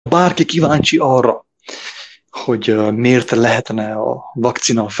bárki kíváncsi arra, hogy miért lehetne a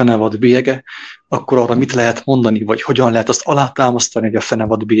vakcina a FENEVAD bélyege, akkor arra mit lehet mondani, vagy hogyan lehet azt alátámasztani, hogy a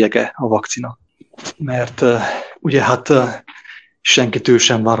FENEVAD bélyege a vakcina. Mert ugye hát senkitől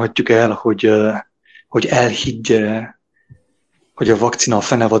sem várhatjuk el, hogy elhiggye, hogy a vakcina a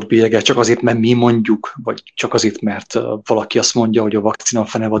FENEVAD bélyege csak azért, mert mi mondjuk, vagy csak azért, mert valaki azt mondja, hogy a vakcina a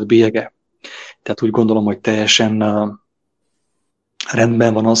FENEVAD bélyege. Tehát úgy gondolom, hogy teljesen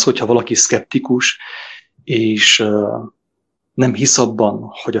rendben van az, hogyha valaki szkeptikus, és nem hisz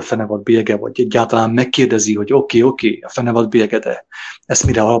abban, hogy a FENEVAD bélyege, vagy egyáltalán megkérdezi, hogy oké, a FENEVAD bélyege, de ezt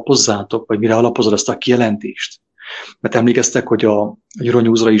mire alapozzátok, vagy mire alapozod ezt a kijelentést? Mert emlékeztek, hogy a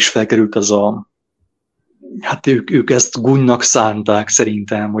Euronewsra is felkerült ez hát ők ezt gúnynak szánták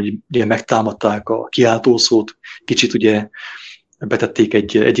szerintem, hogy ugye megtámadták a kiáltószót, kicsit ugye betették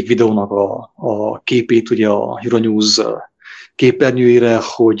egyik videónak a képét ugye a Euronews képernyőjére,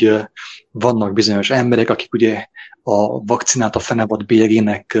 hogy vannak bizonyos emberek, akik ugye a vakcinát a FENEVAD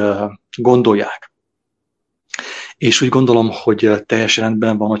bélyegének gondolják. És úgy gondolom, hogy teljesen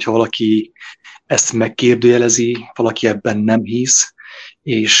rendben van, hogyha valaki ezt megkérdőjelezi, valaki ebben nem hisz,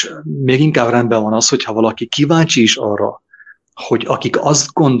 és még inkább rendben van az, hogyha valaki kíváncsi is arra, hogy akik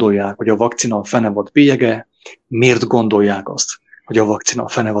azt gondolják, hogy a vakcina a FENEVAD bélyege, miért gondolják azt, hogy a vakcina a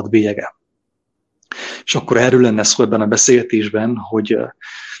FENEVAD bélyege. És akkor erről lenne szó ebben a beszélgetésben, hogy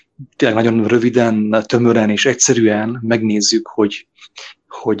tényleg nagyon röviden, tömören és egyszerűen megnézzük,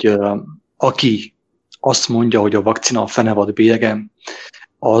 hogy aki azt mondja, hogy a vakcina a FENEVAD bélyege,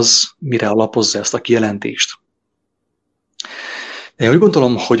 az mire alapozza ezt a kijelentést. Én úgy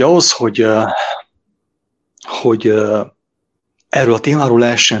gondolom, hogy ahhoz, hogy erről a témáról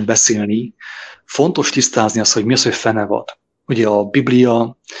lehessen beszélni, fontos tisztázni azt, hogy mi az, hogy FENEVAD. Ugye a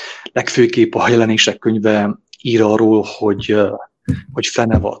Biblia, legfőképp a Jelenések könyve ír arról, hogy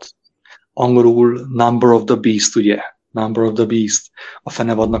FENEVAD. Angolul number of the beast, ugye? Number of the beast, a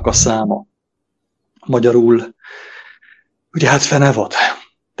FENEVADnak a száma. Magyarul, ugye hát FENEVAD.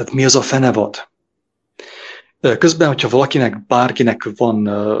 Tehát mi az a FENEVAD? Közben, hogyha valakinek, bárkinek van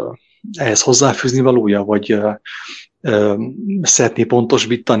ehhez hozzáfűzni valója, vagy szeretné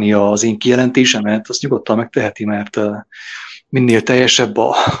pontosítani az én kijelentésemet, azt nyugodtan megteheti, mert minél teljesebb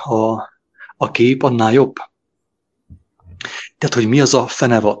a kép, annál jobb. Tehát, hogy mi az a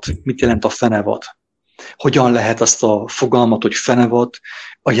FENEVAD? Mit jelent a FENEVAD? Hogyan lehet azt a fogalmat, hogy FENEVAD,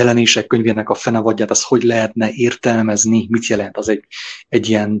 a Jelenések könyvének a FENEVADját, azt hogy lehetne értelmezni? Mit jelent? Az egy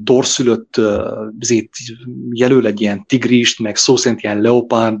ilyen torszülött, jelöl egy ilyen tigrist, meg szó szerint ilyen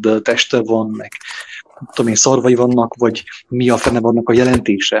leopárd teste van, meg tudom én, szarvai vannak, vagy mi a FENEVADnak a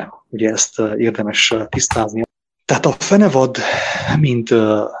jelentése? Ugye ezt érdemes tisztázni. Tehát a FENEVAD, mint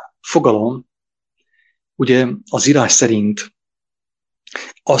fogalom, ugye az írás szerint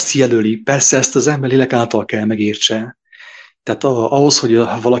azt jelöli, persze ezt az ember lélek által kell megértse, tehát ahhoz, hogy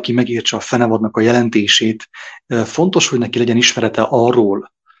valaki megértse a FENEVADnak a jelentését, fontos, hogy neki legyen ismerete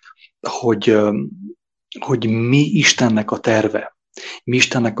arról, hogy mi Istennek a terve. Mi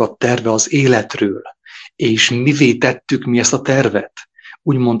Istennek a terve az életről, és mivé tettük mi ezt a tervet.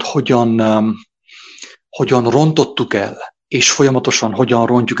 Úgymond hogyan rontottuk el, és folyamatosan hogyan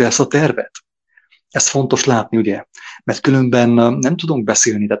rontjuk el ezt a tervet. Ez fontos látni, ugye? Mert különben nem tudunk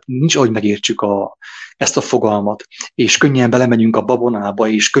beszélni, tehát nincs, ahogy megértsük ezt a fogalmat, és könnyen belemegyünk a babonába,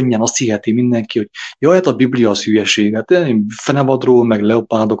 és könnyen azt hiheti mindenki, hogy jaj, hát a Biblia az hülyeség, hát FENEVADról, meg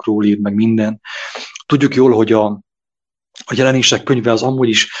leopárdokról ír, meg minden. Tudjuk jól, hogy a Jelenések könyve az amúgy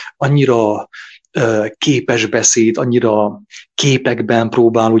is annyira képes beszéd, annyira képekben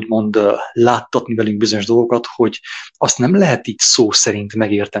próbál úgymond láttatni velünk bizonyos dolgokat, hogy azt nem lehet így szó szerint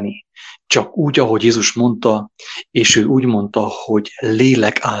megérteni. Csak úgy, ahogy Jézus mondta, és ő úgy mondta, hogy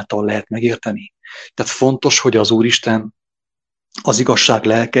lélek által lehet megérteni. Tehát fontos, hogy az Úristen, az igazság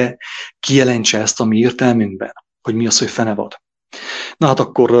lelke kijelentse ezt a mi értelmünkben, hogy mi az, hogy FENEVAD. Na hát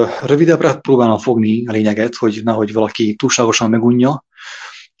akkor rövidebbre próbálom fogni a lényeget, hogy nehogy valaki túlságosan megunja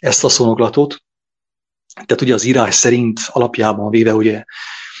ezt a szónoklatot. Tehát ugye az írás szerint alapjában véve ugye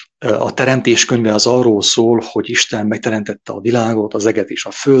a teremtés könyve az arról szól, hogy Isten megteremtette a világot, az eget és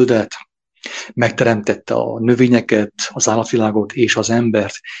a földet, megteremtette a növényeket, az állatvilágot és az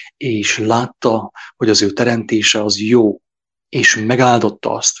embert, és látta, hogy az ő teremtése az jó, és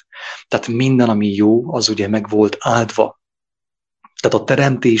megáldotta azt. Tehát minden, ami jó, az ugye meg volt áldva. Tehát a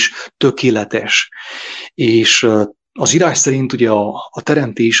teremtés tökéletes. És az írás szerint ugye a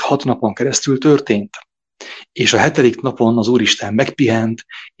teremtés 6 napon keresztül történt. És a 7. napon az Úristen megpihent,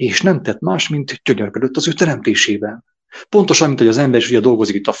 és nem tett más, mint gyönyörködött az ő teremtésében. Pontosan, mint hogy az ember is ugye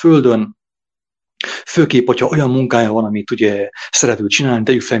dolgozik itt a földön, Főképp, hogyha olyan munkája van, amit ugye szeretül csinálni,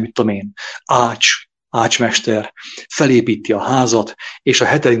 tegyük fel, mit tudom én, ácsmester, felépíti a házat, és a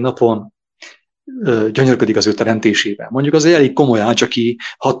 7. napon gyönyörködik az ő teremtésében. Mondjuk az elég komoly ács, aki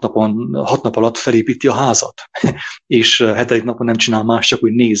 6 nap alatt felépíti a házat, és 7. napon nem csinál más, csak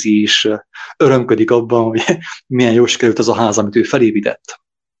úgy nézi, és örömködik abban, hogy milyen jól sikerült az a ház, amit ő felépített.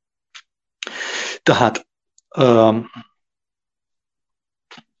 Tehát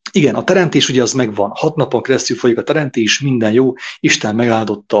igen, a teremtés ugye az megvan. 6 napon keresztül folyik a teremtés, minden jó, Isten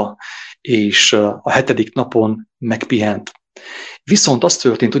megáldotta, és a 7. napon megpihent. Viszont az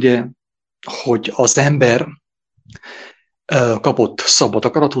történt ugye, hogy az ember kapott szabad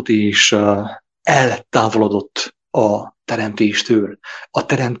akaratot, és eltávolodott a teremtéstől, a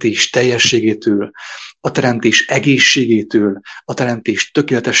teremtés teljességétől, a teremtés egészségétől, a teremtés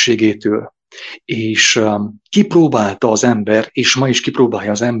tökéletességétől, és kipróbálta az ember, és ma is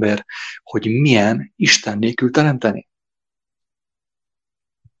kipróbálja az ember, hogy milyen Isten nélkül teremteni.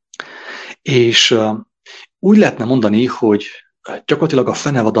 És úgy lehetne mondani, hogy gyakorlatilag a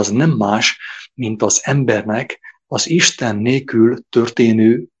fenevad az nem más, mint az embernek az Isten nélkül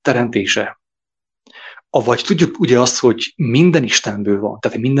történő teremtése. Avagy tudjuk ugye azt, hogy minden Istenből van,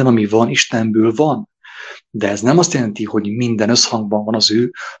 tehát minden, ami van, Istenből van, de ez nem azt jelenti, hogy minden összhangban van az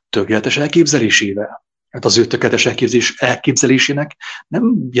ő tökéletes elképzelésével. Hát az ő tökéletes elképzelésének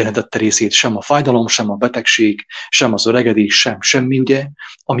nem jelentette részét sem a fájdalom, sem a betegség, sem az öregedés, sem semmi, ugye,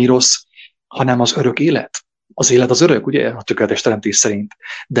 ami rossz, hanem az örök élet. Az élet az örök, ugye, a tökéletes teremtés szerint.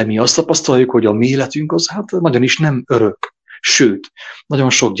 De mi azt tapasztaljuk, hogy a mi életünk az hát nagyon is nem örök. Sőt, nagyon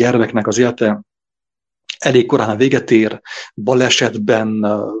sok gyermeknek az élete elég korán véget ér, balesetben,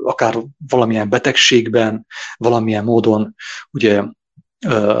 akár valamilyen betegségben, valamilyen módon, ugye,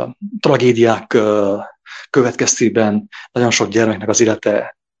 tragédiák következtében nagyon sok gyermeknek az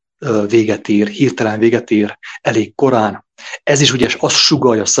élete véget ér, hirtelen véget ér, elég korán. Ez is ugye azt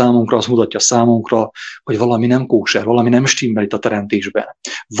sugallja számunkra, azt mutatja számunkra, hogy valami nem kóser, valami nem stimmel itt a teremtésben.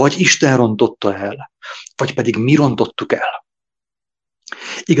 Vagy Isten rontotta el, vagy pedig mi rontottuk el.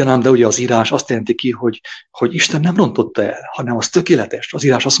 Igen ám, de ugye az írás azt jelenti ki, hogy Isten nem rontotta el, hanem az tökéletes. Az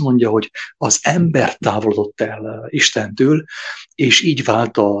írás azt mondja, hogy az ember távolodott el Istentől, és így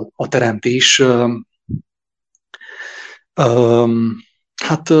vált a teremtés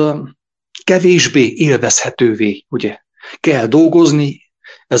kevésbé élvezhetővé, ugye. Kell dolgozni,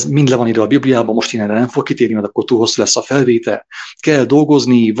 ez mind le van írva a Bibliában, most én erre nem fog kitérni, mert akkor túl hosszú lesz a felvétel. Kell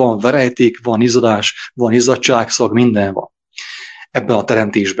dolgozni, van verejték, van izzadás, van izzadságszag, minden van ebben a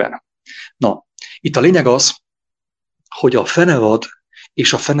teremtésben. Na, itt a lényeg az, hogy a fenevad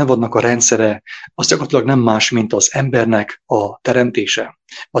és a fenevadnak a rendszere az gyakorlatilag nem más, mint az embernek a teremtése.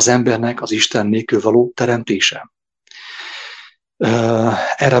 Az embernek az Isten nélkül való teremtése.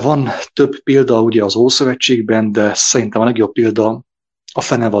 Erre van több példa ugye az Ószövetségben, de szerintem a legjobb példa a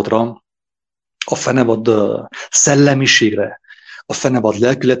fenevadra, a fenevad szellemiségre, a fenevad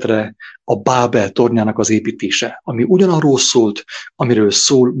lelkületre, a Bábel tornyának az építése, ami ugyanarról szólt, amiről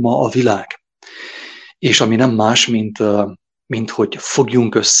szól ma a világ. És ami nem más, mint hogy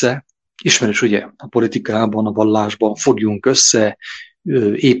fogjunk össze, ismerős ugye a politikában, a vallásban, fogjunk össze,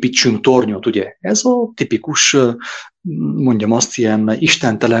 építsünk tornyot, ugye. Ez a tipikus, mondjam azt, ilyen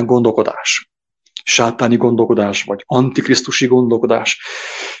istentelen gondolkodás, sátáni gondolkodás, vagy antikrisztusi gondolkodás,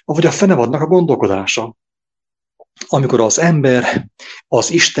 vagy a fenevadnak a gondolkodása. Amikor az ember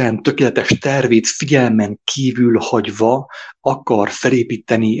az Isten tökéletes tervét figyelmen kívül hagyva akar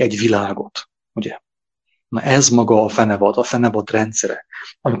felépíteni egy világot, ugye. Na ez maga a fenevad rendszere.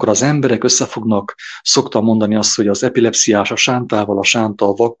 Amikor az emberek összefognak, szoktam mondani azt, hogy az epilepsziás a sántával, a sánta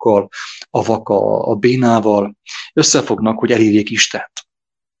a vakkal, a vak a bénával, összefognak, hogy elérjék Istent.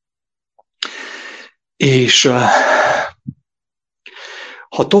 És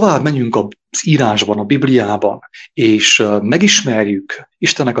ha tovább menjünk az írásban, a Bibliában, és megismerjük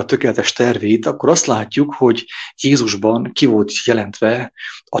Istennek a tökéletes tervét, akkor azt látjuk, hogy Jézusban ki volt jelentve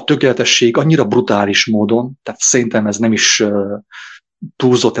a tökéletesség annyira brutális módon, tehát szerintem ez nem is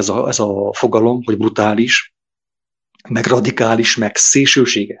túlzott ez a fogalom, hogy brutális, meg radikális, meg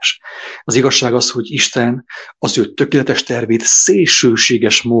szélsőséges. Az igazság az, hogy Isten az ő tökéletes tervét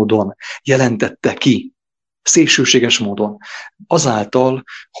szélsőséges módon jelentette ki. Szélsőséges módon. Azáltal,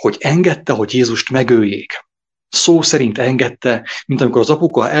 hogy engedte, hogy Jézust megöljék. Szó szerint engedte, mint amikor az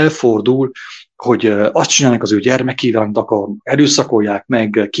apuka elfordul, hogy azt csinálnak az ő gyermekével, amit akarnak. Erőszakolják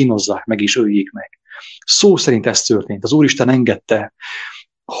meg, kínozzák meg és öljék meg. Szó szerint ez történt. Az Úristen engedte,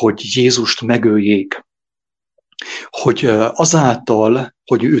 hogy Jézust megöljék. Hogy azáltal,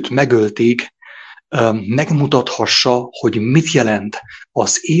 hogy őt megölték, megmutathassa, hogy mit jelent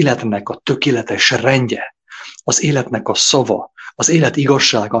az életnek a tökéletes rendje, az életnek a szava, az élet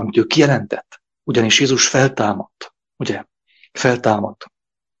igazsága, amit ő kijelentett. Ugyanis Jézus feltámadt, ugye? Feltámadt.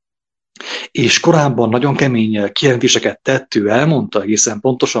 És korábban nagyon kemény kijelentéseket tett, ő elmondta egészen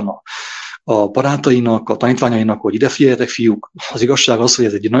pontosan a barátainak, a tanítványainak, hogy ide figyeljetek, fiúk, az igazság az, hogy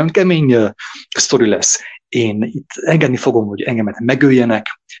ez egy nagyon kemény sztori lesz. Én itt engedni fogom, hogy engemet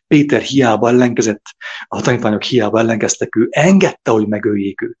megöljenek. Péter hiába ellenkezett, a tanítványok hiába ellenkeztek, ő engedte, hogy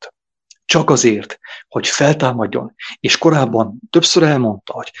megöljék őt. Csak azért, hogy feltámadjon. És korábban többször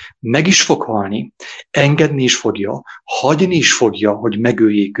elmondta, hogy meg is fog halni, engedni is fogja, hagyni is fogja, hogy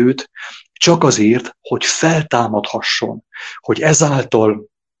megöljék őt, csak azért, hogy feltámadhasson, hogy ezáltal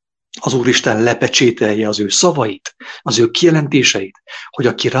az Úristen lepecsételje az ő szavait, az ő kijelentéseit, hogy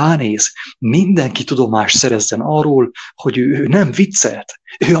aki ránéz, mindenki tudomást szerezzen arról, hogy ő nem viccelt.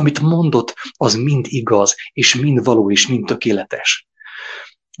 Ő, amit mondott, az mind igaz, és mind való, és mind tökéletes.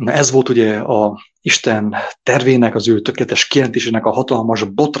 Na ez volt ugye a Isten tervének, az ő tökéletes kijelentésének a hatalmas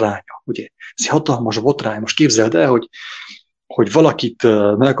botránya. Ugye? Ez egy hatalmas botrány. Most képzeld el, hogy valakit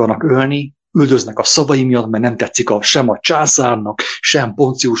meg akarnak ölni, üldöznek a szavai miatt, mert nem tetszik sem a császárnak, sem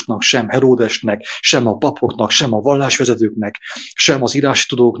Ponciusnak, sem Heródesnek, sem a papoknak, sem a vallásvezetőknek, sem az írási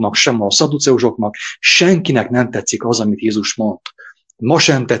tudóknak, sem a szadduceusoknak, senkinek nem tetszik az, amit Jézus mond. Ma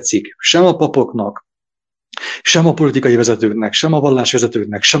sem tetszik sem a papoknak, sem a politikai vezetőknek, sem a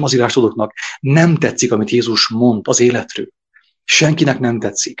vallásvezetőknek, sem az írástudóknak nem tetszik, amit Jézus mond az életről. Senkinek nem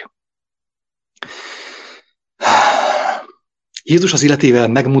tetszik. Jézus az életével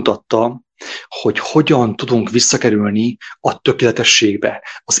megmutatta, hogy hogyan tudunk visszakerülni a tökéletességbe,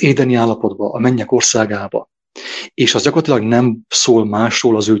 az édeni állapotba, a mennyek országába. És az gyakorlatilag nem szól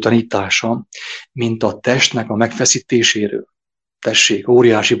másról az ő tanítása, mint a testnek a megfeszítéséről. Tessék,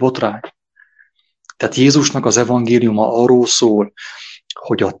 óriási botrány. Tehát Jézusnak az evangéliuma arról szól,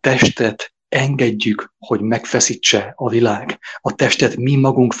 hogy a testet engedjük, hogy megfeszítse a világ. A testet mi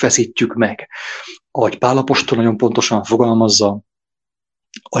magunk feszítjük meg. Ahogy Pál apostol nagyon pontosan fogalmazza,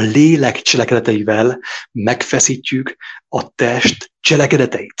 a lélek cselekedeteivel megfeszítjük a test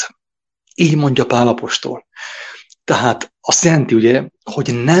cselekedeteit. Így mondja Pál apostol. Tehát azt jelenti, ugye,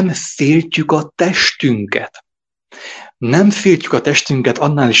 hogy nem féltjük a testünket. Nem féltjük a testünket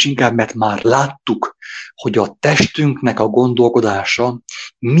annál is inkább, mert már láttuk, hogy a testünknek a gondolkodása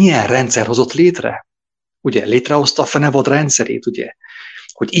milyen rendszer hozott létre. Ugye, létrehozta a FENEVAD rendszerét, ugye,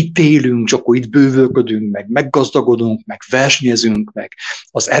 hogy itt élünk, csak akkor itt bővölködünk, meg meggazdagodunk, meg versenyezünk, meg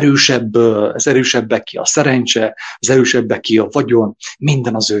az erősebbeké a szerencse, az erősebbeké a vagyon,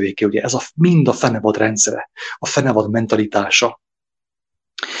 minden az övéké, ugye, ez mind a FENEVAD rendszere, a FENEVAD mentalitása.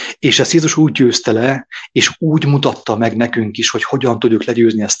 És ezt Jézus úgy győzte le, és úgy mutatta meg nekünk is, hogy hogyan tudjuk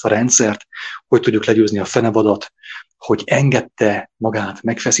legyőzni ezt a rendszert, hogy tudjuk legyőzni a fenevadat, hogy engedte magát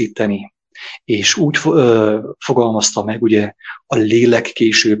megfeszíteni, és úgy fogalmazta meg ugye a lélek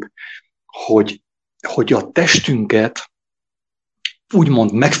később, hogy a testünket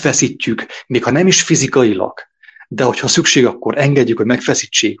úgymond megfeszítjük, még ha nem is fizikailag, de hogyha szükség, akkor engedjük, hogy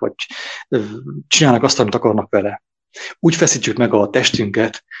megfeszítsék, vagy csinálnak azt, amit akarnak vele. Úgy feszítjük meg a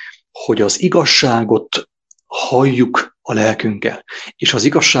testünket, hogy az igazságot halljuk a lelkünkkel, és az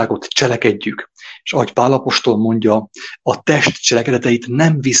igazságot cselekedjük. És ahogy Pál apostol mondja, a test cselekedeteit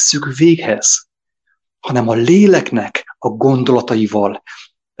nem visszük véghez, hanem a léleknek a gondolataival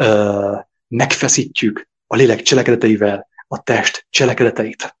megfeszítjük, a lélek cselekedeteivel a test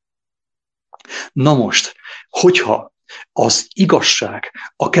cselekedeteit. Na most, hogyha az igazság,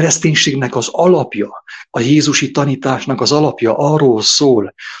 a kereszténységnek az alapja, a jézusi tanításnak az alapja arról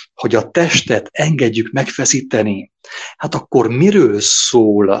szól, hogy a testet engedjük megfeszíteni, hát akkor miről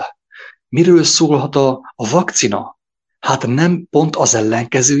szól? Miről szólhat a vakcina? Hát nem pont az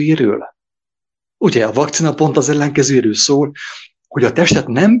ellenkezőjéről. Ugye a vakcina pont az ellenkezőjéről szól, hogy a testet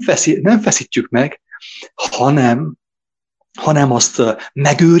nem feszítjük meg, hanem azt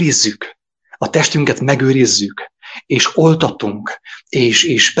megőrizzük. A testünket megőrizzük, és oltatunk,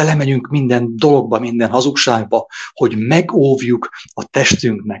 és belemegyünk minden dologba, minden hazugságba, hogy megóvjuk a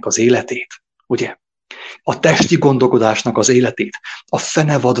testünknek az életét. Ugye? A testi gondolkodásnak az életét. A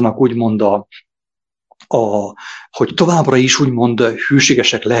fenevadnak úgymond hogy továbbra is úgymond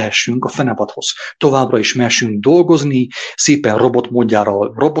hűségesek lehessünk a fenevadhoz. Továbbra is mehessünk dolgozni, szépen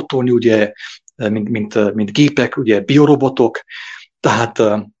robotmódjára robotolni, ugye, mint gépek, ugye, biorobotok. Tehát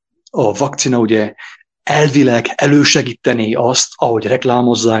a vakcina ugye elvileg elősegíteni azt, ahogy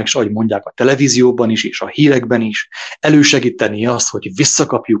reklámozzák, és ahogy mondják a televízióban is, és a hírekben is, elősegíteni azt, hogy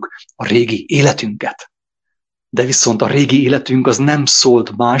visszakapjuk a régi életünket. De viszont a régi életünk az nem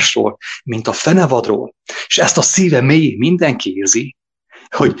szólt másról, mint a fenevadról. És ezt a szíve mélyén mindenki érzi,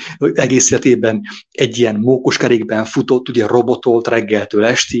 hogy egész életében egy ilyen mókuskerékben futott, ugye robotolt reggeltől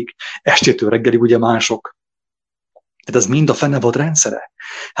estig, estétől reggelig ugye mások. Tehát ez mind a fenevad rendszere.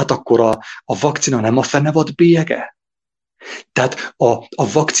 Hát akkor a vakcina nem a fenevad bélyege? Tehát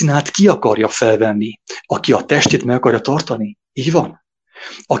a vakcinát ki akarja felvenni? Aki a testét meg akarja tartani? Így van.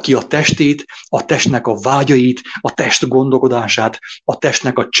 Aki a testét, a testnek a vágyait, a test gondolkodását, a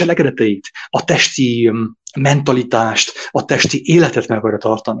testnek a cselekedeteit, a testi mentalitást, a testi életet meg akarja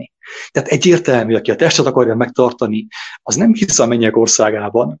tartani. Tehát egyértelmű, aki a testet akarja megtartani, az nem hisz a mennyek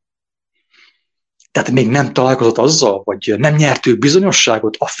országában. Tehát még nem találkozott azzal, vagy nem nyert ő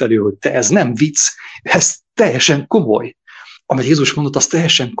bizonyosságot afelől, hogy ez nem vicc, ez teljesen komoly. Amit Jézus mondott, az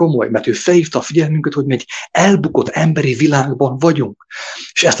teljesen komoly, mert ő felhívta a figyelmünket, hogy mi egy elbukott emberi világban vagyunk.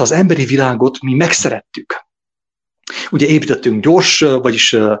 És ezt az emberi világot mi megszerettük. Ugye építettünk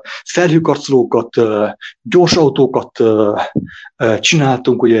vagyis felhőkarcolókat, gyors autókat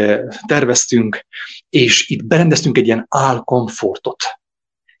csináltunk, ugye terveztünk, és itt berendeztünk egy ilyen álkomfortot.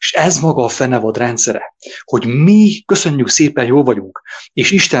 És ez maga a fenevad rendszere, hogy mi köszönjük szépen, jól vagyunk,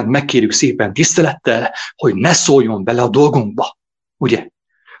 és Istent megkérjük szépen tisztelettel, hogy ne szóljon bele a dolgunkba. Ugye?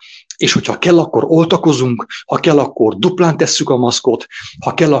 És hogyha kell, akkor oltakozunk, ha kell, akkor duplán tesszük a maszkot,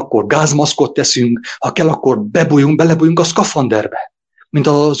 ha kell, akkor gázmaszkot teszünk, ha kell, akkor belebújunk a szkafanderbe, mint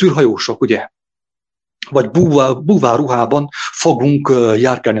az űrhajósok, ugye? Vagy búvár ruhában fogunk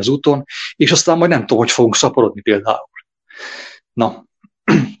járkálni az úton, és aztán majd nem tudom, hogy fogunk szaporodni például. Na,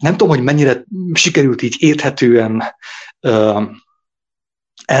 nem tudom, hogy mennyire sikerült így érthetően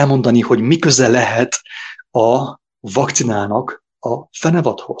elmondani, hogy mi köze lehet a vakcinának a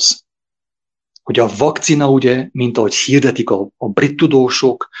fenevadhoz. Hogy a vakcina ugye, mint ahogy hirdetik a brit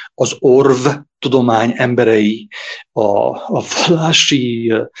tudósok, az orv tudomány emberei, a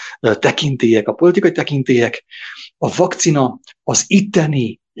vallási tekintélyek, a politikai tekintélyek, a vakcina az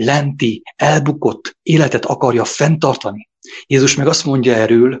itteni, lenti, elbukott életet akarja fenntartani. Jézus meg azt mondja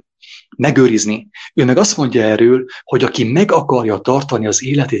erről, megőrizni. Ő meg azt mondja erről, hogy aki meg akarja tartani az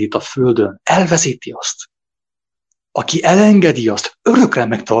életét itt a földön, elveszíti azt. Aki elengedi azt, örökre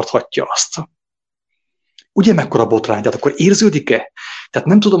megtarthatja azt. Ugye mekkora botrány? Tehát akkor érződik-e? Tehát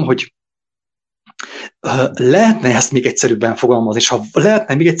nem tudom, hogy lehetne ezt még egyszerűbben fogalmazni, és ha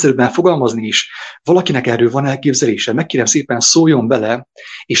lehetne még egyszerűbben fogalmazni is, valakinek erről van elképzelése, megkérem szépen szóljon bele,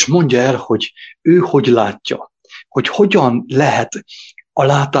 és mondja el, hogy ő hogy látja, hogy hogyan lehet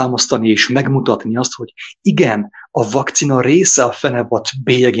alátámasztani és megmutatni azt, hogy igen, a vakcina része a fenevad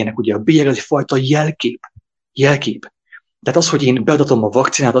bélyegének, ugye a bélyeg az egy fajta jelkép. Tehát az, hogy én beadatom a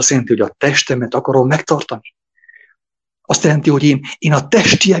vakcinát, azt jelenti, hogy a testemet akarom megtartani. Azt jelenti, hogy én a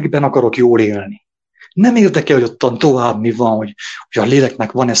testiekben akarok jól élni. Nem érdekel, hogy ottan tovább mi van, hogy a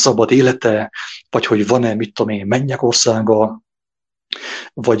léleknek van-e szabad élete, vagy hogy van-e, mit tudom én, mennyekországa,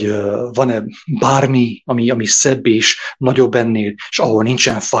 vagy van-e bármi, ami szebb és nagyobb ennél, és ahol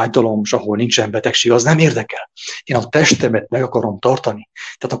nincsen fájdalom, és ahol nincsen betegség, az nem érdekel. Én a testemet meg akarom tartani.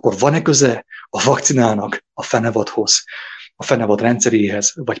 Tehát akkor van-e köze a vakcinának a fenevadhoz, a fenevad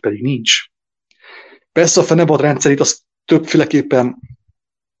rendszeréhez, vagy pedig nincs? Persze a fenevad rendszerét azt többféleképpen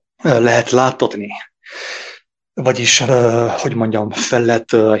lehet láttatni. Vagyis, hogy mondjam, fel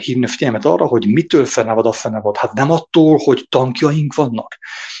lehet hívni a figyelmet arra, hogy mitől fenevad a fenevad. Hát nem attól, hogy tankjaink vannak,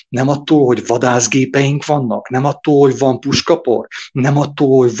 nem attól, hogy vadászgépeink vannak, nem attól, hogy van puskapor, nem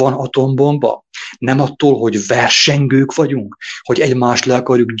attól, hogy van atombomba, nem attól, hogy versengők vagyunk, hogy egymást le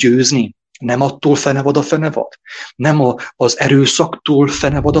akarjuk győzni, nem attól fenevad a fenevad, nem az erőszaktól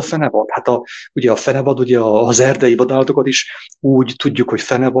fenevad a fenevad. Hát ugye a fenevad, ugye az erdei vadállatokat is úgy tudjuk, hogy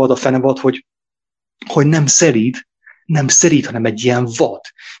fenevad a fenevad, hogy nem szerít, hanem egy ilyen vad,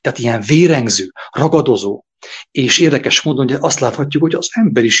 tehát ilyen vérengző, ragadozó. És érdekes módon, hogy azt láthatjuk, hogy az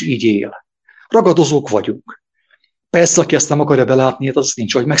ember is így él. Ragadozók vagyunk. Persze, aki ezt nem akarja belátni, az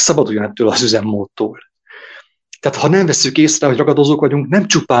nincs, hogy megszabaduljon ettől az üzemmódtól. Tehát ha nem veszük észre, hogy ragadozók vagyunk, nem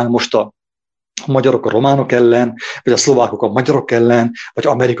csupán most a magyarok a románok ellen, vagy a szlovákok a magyarok ellen, vagy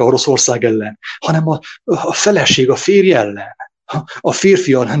Amerika Oroszország ellen, hanem a feleség a férj ellen, a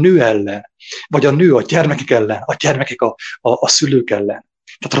férfi a nő ellen, vagy a nő a gyermekek ellen, a gyermekek a szülők ellen.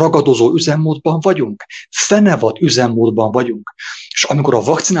 Tehát ragadozó üzemmódban vagyunk, fenevad üzemmódban vagyunk. És amikor a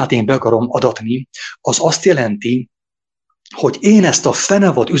vakcinát én be akarom adatni, az azt jelenti, hogy én ezt a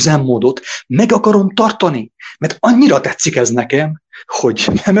fenevad üzemmódot meg akarom tartani, mert annyira tetszik ez nekem, hogy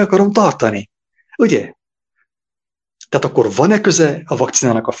meg akarom tartani. Ugye? Tehát akkor van-e köze a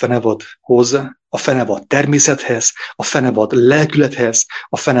vakcinának a fenevadhoz, a fenevad természethez, a fenevad lelkülethez,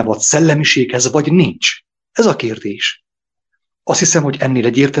 a fenevad szellemiséghez, vagy nincs? Ez a kérdés. Azt hiszem, hogy ennél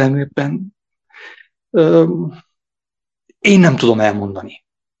egyértelműbben én nem tudom elmondani.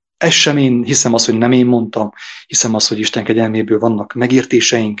 Ez sem én, hiszem azt, hogy nem én mondtam, hiszem azt, hogy Isten kegyelméből vannak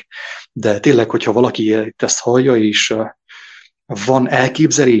megértéseink, de tényleg, hogyha valaki ezt hallja, és van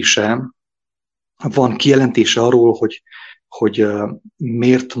elképzelése, van kijelentése arról, hogy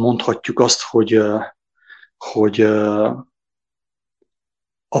miért mondhatjuk azt, hogy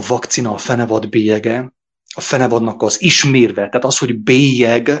a vakcina a FENEVAD bélyege, a FENEVADnak az ismérve, tehát az, hogy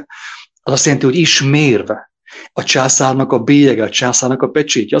bélyeg, az azt jelenti, hogy ismérve. A császárnak a bélyege, a császárnak a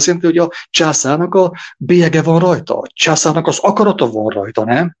pecsétje, azt jelenti, hogy a császárnak a bélyege van rajta, a császárnak az akarata van rajta,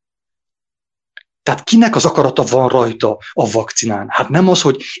 nem? Tehát kinek az akarata van rajta a vakcinán? Hát nem az,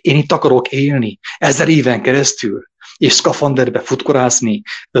 hogy én itt akarok élni 1000 éven keresztül, és szkafanderbe futkorászni,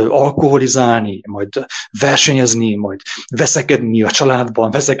 alkoholizálni, majd versenyezni, majd veszekedni a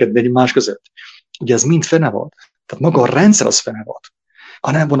családban, veszekedni egymás között. Ugye ez mind FENEVAD. Tehát maga a rendszer az FENEVAD.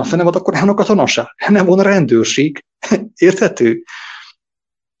 Ha nem van a FENEVAD, akkor nem van a katonaság, nem van a rendőrség. Érthető?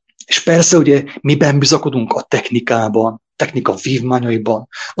 És persze ugye miben bizakodunk? A technikában, technika vívmányaiban,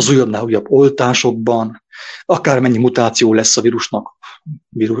 az újabbnál újabb oltásokban, akármennyi mutáció lesz a vírusnak,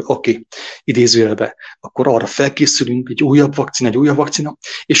 idézőjelbe, akkor arra felkészülünk, egy újabb vakcina,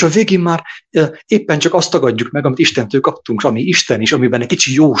 és a végén már éppen csak azt tagadjuk meg, amit Istentől kaptunk, ami Isten is, amiben egy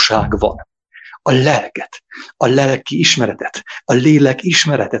kicsi jóság van. A lelket, a lelki ismeretet, a lélek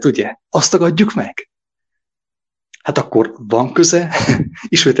ismeretet, ugye? Azt tagadjuk meg. Hát akkor van köze,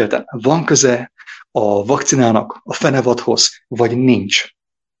 ismételten, van köze a vakcinának a FENEVADhoz, vagy nincs?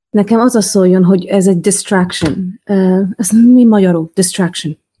 Nekem az a szóljon, hogy ez egy distraction. Ez mi magyarul?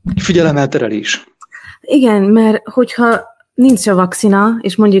 Distraction. Figyelemelterelés. Igen, mert hogyha nincs a vakcina,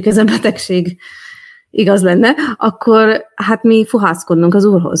 és mondjuk ez a betegség igaz lenne, akkor hát mi fuhászkodnunk az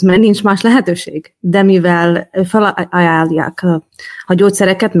Úrhoz, mert nincs más lehetőség. De mivel felajánlják a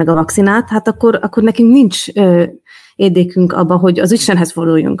gyógyszereket, meg a vakcinát, hát akkor nekünk nincs érdekünk abba, hogy az Istenhez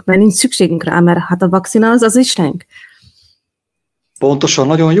forduljunk, mert nincs szükségünk rá, mert hát a vakcina az Istenünk. Pontosan,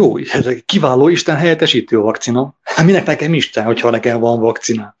 nagyon jó. Kiváló Isten helyettesítő a vakcina. Minek nekem Isten, hogyha nekem van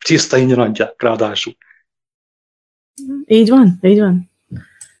vakcina? Tiszta ingyen adják, ráadásul. Így van, így van.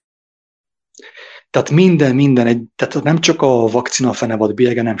 Tehát tehát nem csak a vakcina a FENEVAD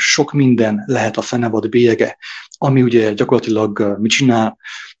bélyege, hanem sok minden lehet a FENEVAD bélyege, ami ugye gyakorlatilag mit csinál?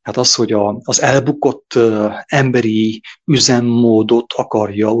 Hát az, hogy az elbukott emberi üzemmódot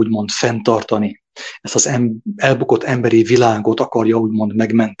akarja úgymond fenntartani. Ezt az elbukott emberi világot akarja úgymond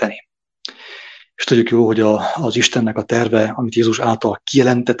megmenteni. És tudjuk jó, hogy az Istennek a terve, amit Jézus által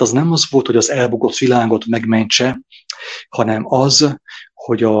kijelentett, az nem az volt, hogy az elbukott világot megmentse, hanem az,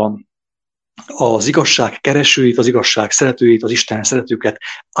 hogy az igazság keresőit, az igazság szeretőit, az Isten szeretőket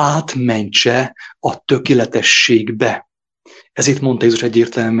átmentse a tökéletességbe. Ezért mondta Jézus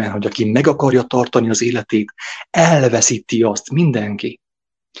egyértelműen, hogy aki meg akarja tartani az életét, elveszíti azt mindenki.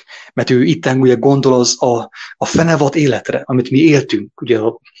 Mert ő itten ugye gondol a FENEVAD életre, amit mi éltünk, ugye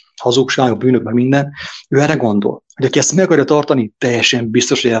a hazugság, a bűnök, meg minden, ő erre gondol, hogy aki ezt meg akarja tartani, teljesen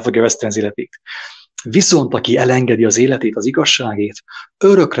biztos, hogy el fogja veszteni az életét. Viszont aki elengedi az életét, az igazságét,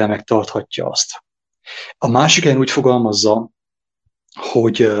 örökre megtarthatja azt. A másik helyen úgy fogalmazza,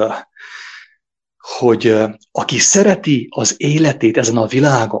 hogy aki szereti az életét ezen a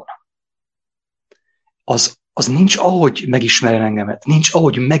világon, az nincs ahogy megismerjen engemet, nincs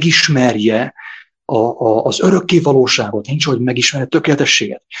ahogy megismerje az örökké valóságot, nincs ahogy megismerje a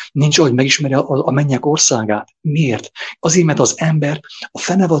tökéletességet, nincs ahogy megismerje a mennyek országát. Miért? Azért, mert az ember a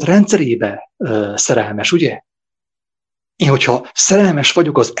FENEVAD rendszerébe szerelmes, ugye? Én, hogyha szerelmes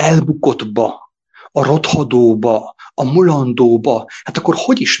vagyok az elbukottba, a rothadóba, a mulandóba, hát akkor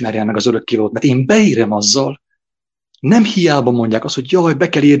hogy ismerjem meg az örökkévalót? Mert én beírem azzal, nem hiába mondják azt, hogy jaj, be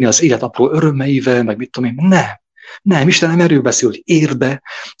kell írni az élet apró örömeivel, meg mit tudom én. Nem, Isten nem erről beszél, hogy írd be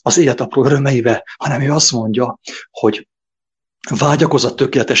az élet apró örömeivel, hanem ő azt mondja, hogy vágyakozz a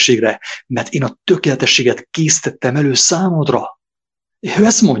tökéletességre, mert én a tökéletességet készítettem elő számodra. Ő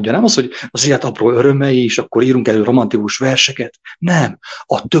ezt mondja, nem az, hogy az élet apró örömei, és akkor írunk elő romantikus verseket. Nem,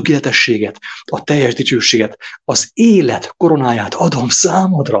 a tökéletességet, a teljes dicsőséget, az élet koronáját adom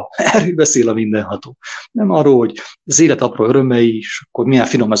számodra. Erről beszél a mindenható. Nem arról, hogy az élet apró örömei, és akkor milyen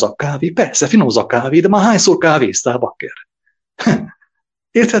finom ez a kávé. Persze, finom az a kávé, de már hányszor kávéztál, bakker?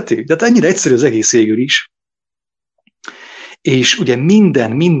 Érthető? De ennyire egyszerű az egész végül is. És ugye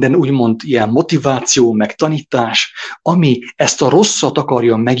minden úgymond ilyen motiváció, meg tanítás, ami ezt a rosszat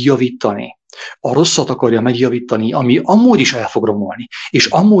akarja megjavítani, ami amúgy is el fog romolni, és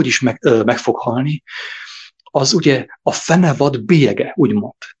amúgy is meg fog halni, az ugye a FENEVAD bélyege,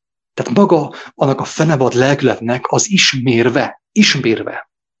 úgymond. Tehát maga annak a fenevad lelkületnek az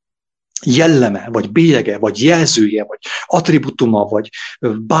ismérve, jelleme, vagy bélyege, vagy jelzője, vagy attributuma, vagy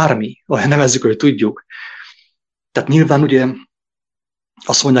bármi, ahogy nevezzük, hogy tudjuk. Tehát nyilván ugye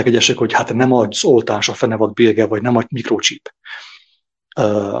azt mondják egyesek, hogy hát nem az oltás a fenevad bélyege, vagy nem a mikrochip.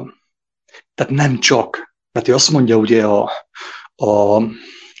 Tehát nem csak, mert ő azt mondja ugye a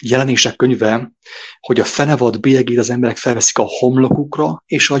Jelenések könyve, hogy a fenevad bélyegét az emberek felveszik a homlokukra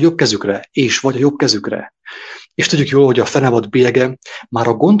és a jobb kezükre, vagy a jobb kezükre. És tudjuk jól, hogy a fenevad bélyege már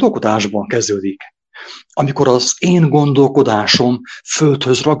a gondolkodásban kezdődik. Amikor az én gondolkodásom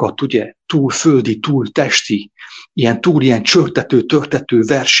földhöz ragadt, ugye, túl földi, túl testi, ilyen csörtető, törtető,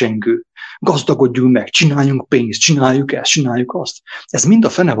 versengő, gazdagodjunk meg, csináljunk pénzt, csináljuk ezt, csináljuk azt. Ez mind a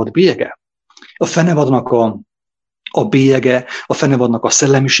fenevad bélyege. A fenevadnak a bélyege, a fenevadnak a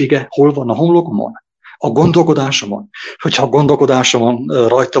szellemisége hol van? A homlokomon, a gondolkodásomon. Hogyha a gondolkodásomon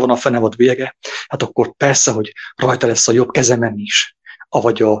rajta van a fenevad bélyege, hát akkor persze, hogy rajta lesz a jobb kezemen is,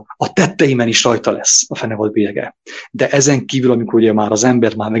 vagy a tetteimen is rajta lesz a fenevad bélyege. De ezen kívül, amikor ugye már az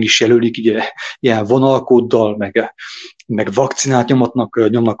ember már meg is jelölik, ugye, ilyen vonalkóddal, meg vakcinát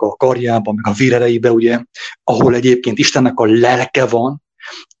nyomnak a karjába, meg a vérerejébe, ugye, ahol egyébként Istennek a lelke van,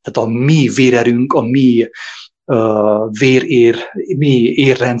 tehát a mi vérerünk, a mi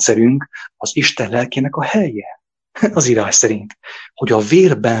érrendszerünk az Isten lelkének a helye, az írás szerint, hogy a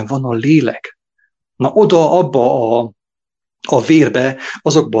vérben van a lélek. Na oda, abba a vérbe,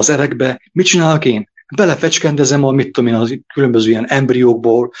 azokba az erekbe, mit csinálok én? Belefecskendezem az különböző ilyen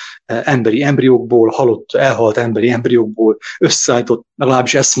embriókból, emberi embriókból, elhalt emberi embriókból összeállított,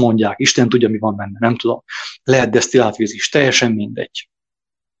 legalábbis ezt mondják, Isten tudja, mi van benne, nem tudom. Lehet desztillátvíz is, teljesen mindegy.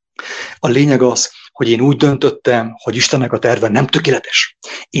 A lényeg az, hogy én úgy döntöttem, hogy Istennek a terve nem tökéletes.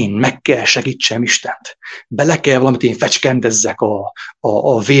 Én meg kell segítsem Istent. Bele kell valamit én fecskendezzek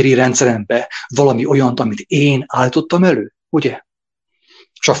a véri rendszerembe, valami olyant, amit én állítottam elő, ugye?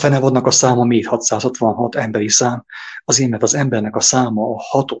 És a fenevadnak a száma 666 emberi szám, azért, mert az embernek a száma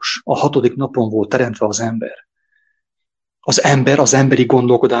a 6-os. A 6. napon volt teremtve az ember. Az emberi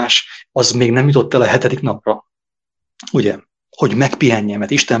gondolkodás, az még nem jutott el a 7. napra, ugye? Hogy megpihenjen,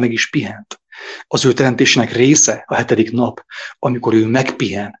 mert Isten meg is pihent. Az ő teremtésének része a 7. nap, amikor ő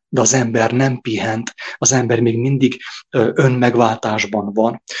megpihen, de az ember nem pihent, az ember még mindig önmegváltásban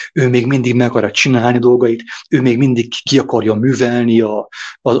van, ő még mindig meg akarja csinálni dolgait, ő még mindig ki akarja művelni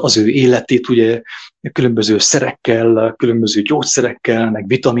az ő életét, ugye, különböző szerekkel, különböző gyógyszerekkel, meg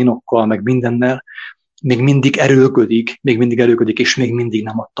vitaminokkal, meg mindennel, még mindig erőlködik, és még mindig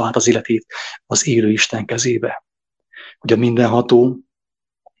nem adta át az életét az élő Isten kezébe. Hogy a mindenható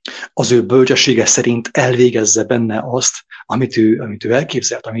az ő bölcsessége szerint elvégezze benne azt, amit ő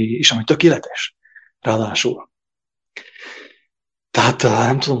elképzelt, és ami tökéletes. Ráadásul. Tehát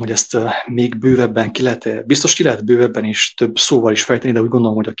nem tudom, hogy ezt még bővebben biztos ki lehet bővebben és több szóval is fejteni, de úgy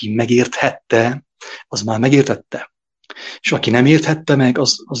gondolom, hogy aki megérthette, az már megértette. És aki nem érthette meg,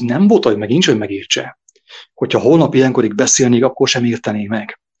 az nem volt, hogy nincs, hogy megértse. Hogyha holnap ilyenkorig beszélnék, akkor sem értené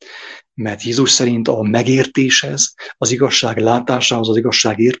meg. Mert Jézus szerint a megértéshez, az igazság látásához, az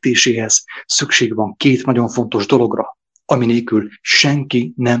igazság értéséhez szükség van 2 nagyon fontos dologra, ami nélkül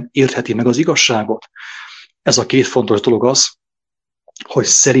senki nem értheti meg az igazságot. Ez a 2 fontos dolog az, hogy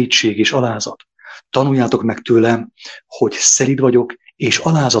szelídség és alázat. Tanuljátok meg tőlem, hogy szelíd vagyok és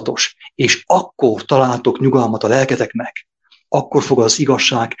alázatos, és akkor találtok nyugalmat a lelketeknek. Akkor fog az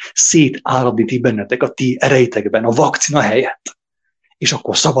igazság szétáradni ti bennetek, a ti erejtekben, a vakcina helyett. És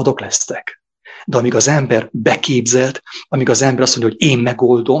akkor szabadok lesztek. De amíg az ember beképzelt, amíg az ember azt mondja, hogy én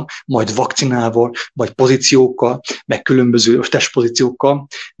megoldom, majd vakcinával, vagy pozíciókkal, meg különböző testpozíciókkal,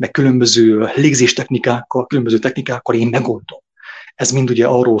 meg különböző légzéstechnikákkal, különböző technikákkal én megoldom. Ez mind ugye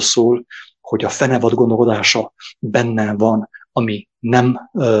arról szól, hogy a fenevad gondolkodása bennem van, ami nem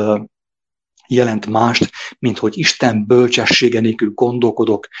jelent mást, mint hogy Isten bölcsessége nélkül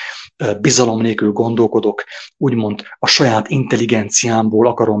gondolkodok, bizalom nélkül gondolkodok, úgymond a saját intelligenciámból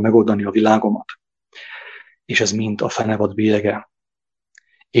akarom megoldani a világomat. És ez mind a fenevad bélyege.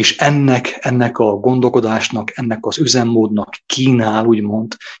 És ennek a gondolkodásnak, ennek az üzemmódnak kínál,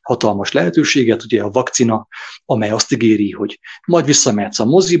 úgymond, hatalmas lehetőséget, ugye a vakcina, amely azt ígéri, hogy majd visszamehetsz a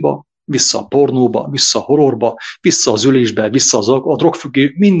moziba, vissza a pornóba, vissza a horrorba, vissza az ülésbe, vissza a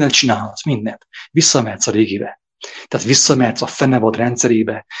drogfüggő, mindent csinálhatsz, mindent. Visszamehetsz a régire. Tehát visszamehetsz a fenevad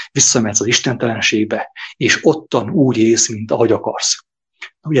rendszerébe, visszamehetsz az istentelenségbe, és ottan úgy élsz, mint ahogy akarsz.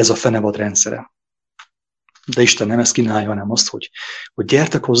 Ugye ez a fenevad rendszere. De Isten nem ezt kínálja, hanem azt, hogy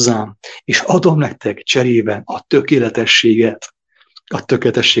gyertek hozzám, és adom nektek cserében a tökéletességet,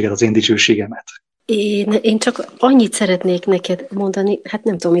 az én dicsőségemet. Én csak annyit szeretnék neked mondani, hát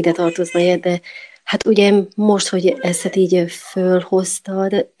nem tudom, ide tartozna, de hát ugye most, hogy ezt így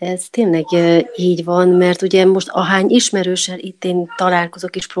fölhoztad, ez tényleg így van, mert ugye most ahány ismerőssel itt én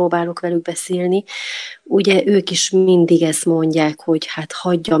találkozok és próbálok velük beszélni, ugye ők is mindig ezt mondják, hogy hát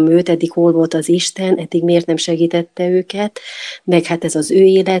hagyjam őt, eddig hol volt az Isten, eddig miért nem segítette őket, meg hát ez az ő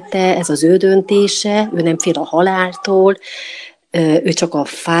élete, ez az ő döntése, ő nem fél a haláltól, ő csak a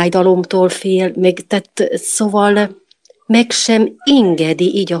fájdalomtól fél, meg, tehát szóval meg sem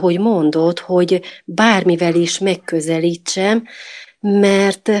engedi, így ahogy mondod, hogy bármivel is megközelítsem,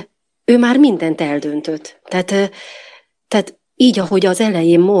 mert ő már mindent eldöntött. Tehát így, ahogy az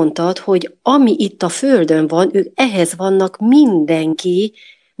elején mondtad, hogy ami itt a Földön van, ők ehhez vannak mindenki,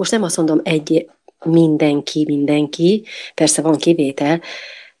 most nem azt mondom mindenki, persze van kivétel,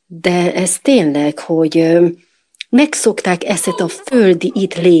 de ez tényleg, hogy megszokták ezt a földi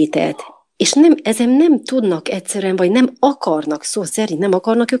itt létet, és ezen nem tudnak egyszerűen, vagy nem akarnak, szó szerint nem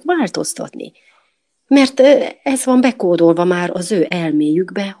akarnak ők változtatni. Mert ez van bekódolva már az ő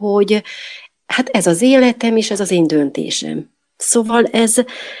elméjükbe, hogy hát ez az életem, és ez az én döntésem. Szóval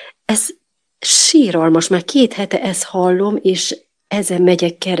ez síralmas, már 2 hete ezt hallom, és ezen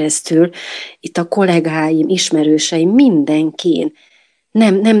megyek keresztül, itt a kollégáim, ismerőseim, mindenkin.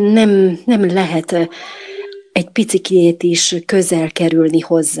 Nem lehet egy picikét is közel kerülni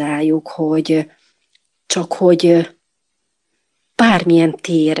hozzájuk, hogy bármilyen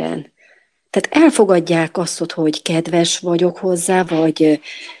téren. Tehát elfogadják azt, hogy kedves vagyok hozzá, vagy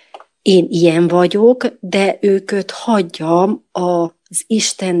én ilyen vagyok, de őköt hagyjam az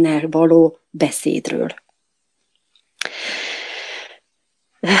Istennel való beszédről.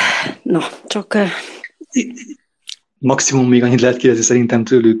 Na, csak... Maximum még annyit lehet kérdezni szerintem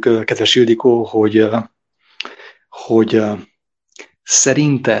tőlük, kedves Ildikó, hogy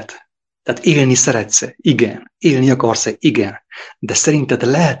szerinted, tehát élni szeretsz-e? Igen. Élni akarsz-e? Igen. De szerinted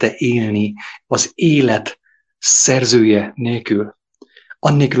lehet-e élni az élet szerzője nélkül?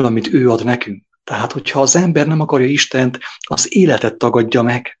 Annélkül, amit ő ad nekünk? Tehát, hogyha az ember nem akarja Istent, az életet tagadja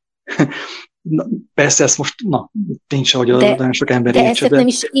meg. Na, persze ezt most, nincs, hogy nagyon sok ember értse. De ezt nem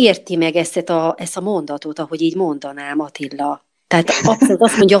is érti meg ezt a mondatot, ahogy így mondanám, Attila. Tehát abszolút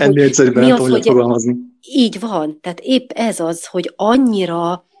azt mondja, hogy mi az, hogy fogalmazni. Így van. Tehát épp ez az, hogy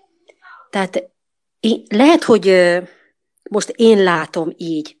annyira, tehát lehet, hogy most én látom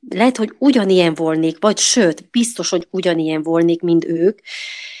így, lehet, hogy ugyanilyen volnék, vagy sőt, biztos, hogy ugyanilyen volnék, mint ők,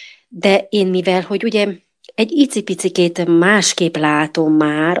 de én mivel, hogy ugye egy icipicikét másképp látom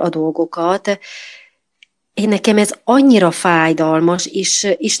már a dolgokat, nekem ez annyira fájdalmas,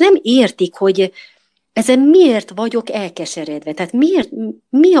 és nem értik, hogy ezen miért vagyok elkeseredve. Tehát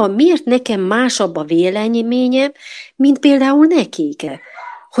miért nekem másabb a véleményem, mint például nekik?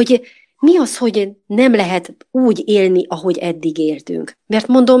 Hogy mi az, hogy nem lehet úgy élni, ahogy eddig éltünk? Mert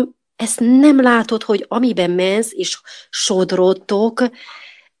mondom, ezt nem látod, hogy amiben mensz és sodródtok,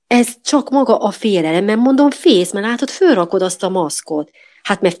 ez csak maga a félelem, mert mondom, félsz, mert látod, fölrakod azt a maszkot.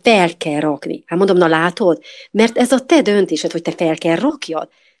 Hát mert fel kell rakni. Hát mondom, na látod? Mert ez a te döntésed, hogy te fel kell rakjad.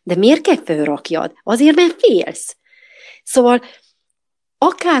 De miért kell fölrakjad? Azért, mert félsz. Szóval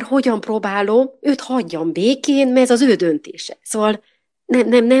akárhogyan próbálom, őt hagyjam békén, mert ez az ő döntése. Szóval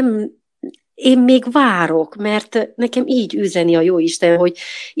nem, én még várok, mert nekem így üzeni a Jóisten, hogy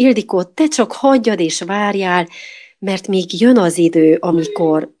Ildikó, te csak hagyjad és várjál, mert még jön az idő,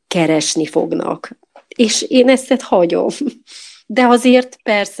 amikor keresni fognak. És én ezt hagyom. De azért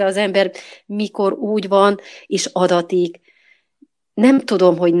persze az ember mikor úgy van, és adatik, nem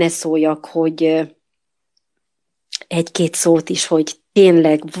tudom, hogy ne szóljak, hogy egy-két szót is, hogy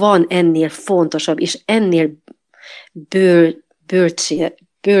tényleg van ennél fontosabb, és ennél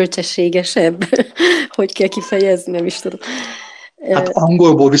bölcsességesebb, hogy kell kifejezni, nem is tudom. Hát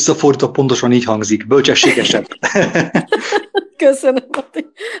angolból visszafordítva pontosan így hangzik, bölcsességesebb. Köszönöm.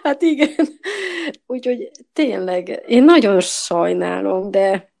 Hát igen. Úgyhogy tényleg, én nagyon sajnálom,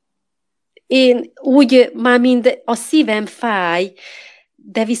 de én úgy már mind a szívem fáj,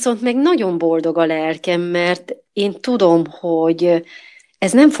 de viszont meg nagyon boldog a lelkem, mert én tudom, hogy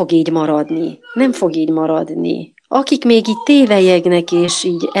ez nem fog így maradni. Nem fog így maradni. Akik még így tévelyegnek, és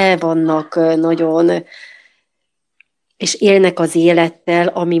így el vannak nagyon, és élnek az élettel,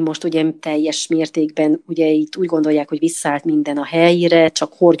 ami most ugye teljes mértékben, ugye itt úgy gondolják, hogy visszaállt minden a helyére,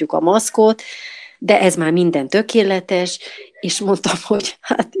 csak hordjuk a maszkot, de ez már minden tökéletes, és mondtam, hogy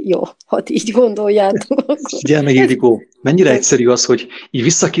hát jó, ha így gondoljátok. Figyelj meg, Ildikó, mennyire egyszerű az, hogy így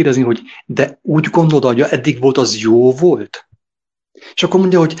visszakérdezni, hogy de úgy gondolod, hogy eddig volt, az jó volt? És akkor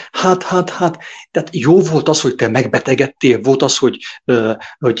mondja, hogy tehát jó volt az, hogy te megbetegedtél, volt az,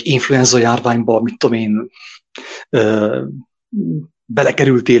 hogy influenza járványba, mit tudom én,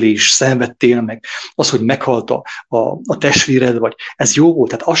 belekerültél és szenvedtél meg, az, hogy meghalt a testvéred, vagy ez jó volt.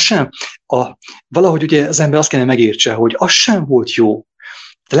 Tehát az sem, valahogy ugye az ember azt kellene megértse, hogy az sem volt jó.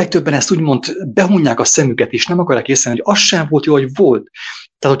 De legtöbben ezt úgymond behunják a szemüket, és nem akarják észrevenni, hogy az sem volt jó, hogy volt.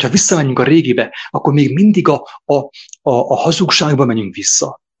 Tehát, hogyha visszamegyünk a régibe, akkor még mindig a hazugságba menjünk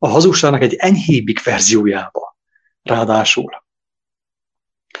vissza. A hazugságnak egy enyhébbik verziójába. Ráadásul.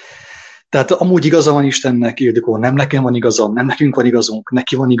 Tehát amúgy igaza van Istennek, Ildikó, nem nekem van igaza, nem nekünk van igazunk,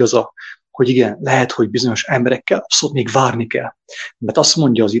 neki van igaza, hogy igen, lehet, hogy bizonyos emberekkel abszolút még várni kell. Mert azt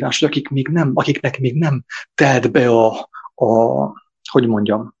mondja az írás, hogy akiknek még nem telt be hogy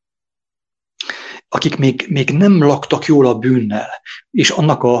mondjam, akik még nem laktak jól a bűnnel, és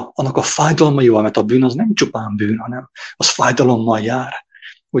annak a fájdalmaival, mert a bűn az nem csupán bűn, hanem az fájdalommal jár.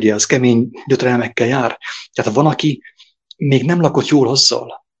 Ugye, az kemény gyötrelmekkel jár. Tehát van, aki még nem lakott jól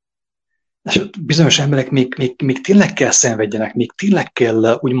azzal. És bizonyos emberek még tényleg kell szenvedjenek, még tényleg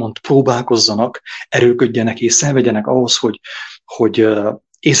kell úgymond próbálkozzanak, erőködjenek és szenvedjenek ahhoz, hogy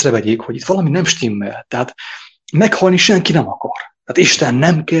észrevegyék, hogy itt valami nem stimmel. Tehát meghalni senki nem akar. Tehát Isten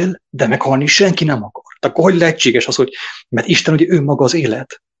nem kell, de meghalni senki nem akar. Tehát akkor hogy lehetséges az, hogy mert Isten ugye ő maga az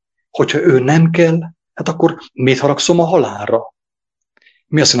élet. Hogyha ő nem kell, hát akkor miért haragszom a halálra?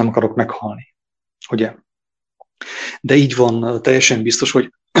 Mi azt, hogy nem akarok meghalni? Ugye? De így van teljesen biztos,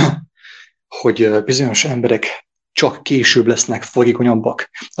 hogy bizonyos emberek csak később lesznek fogékonyabbak,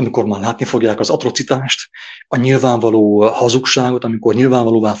 amikor már látni fogják az atrocitást, a nyilvánvaló hazugságot, amikor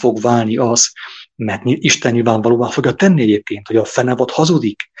nyilvánvalóvá fog válni az, mert Isten nyilvánvalóvá fogja tenni egyébként, hogy a FENEVAD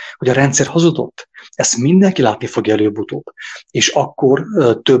hazudik, hogy a rendszer hazudott. Ezt mindenki látni fogja előbb-utóbb. És akkor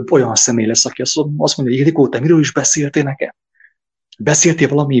több olyan személy lesz, aki azt mondja, Ildikó, te miről is beszéltél nekem? Beszéltél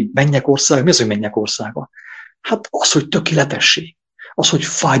valami mennyek országa? Mi az, hogy mennyek országa? Hát az, hogy tökéletesség, az, hogy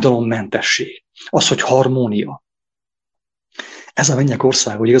fájdalommentesség, az, hogy harmónia. Ez a mennyek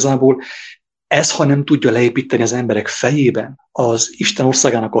ország, hogy igazából ez, ha nem tudja leépíteni az emberek fejében az Isten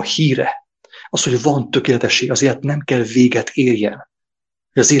országának a híre, az, hogy van tökéletesség, az élet nem kell véget érjen.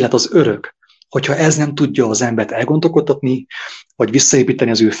 Az élet az örök. Hogyha ez nem tudja az embert elgondolkodtatni, vagy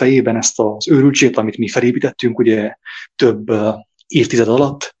visszaépíteni az ő fejében ezt az őrültséget, amit mi felépítettünk ugye több évtized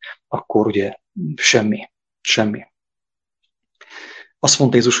alatt, akkor ugye semmi. Azt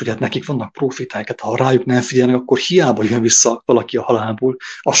mondta Jézus, hogy hát nekik vannak proféták, hát ha rájuk nem figyelnek, akkor hiába jön vissza valaki a halálból,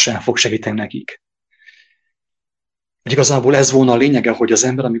 az sem fog segíteni nekik. Igazából ez volna a lényege, hogy az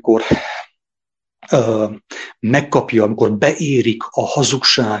ember, amikor megkapja, amikor beérik a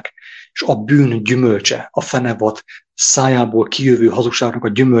hazugság és a bűn gyümölcse, a FENEVAD szájából kijövő hazugságnak a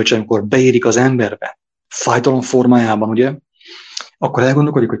gyümölcse, amikor beérik az emberbe, fájdalom formájában, ugye, akkor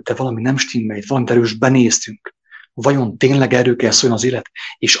elgondolkodik, hogy te valami nem stimmel, valami erős benéztünk. Vajon tényleg erről kell szóljon az élet?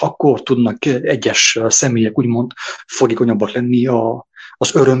 És akkor tudnak egyes személyek úgymond fogékonyabbak lenni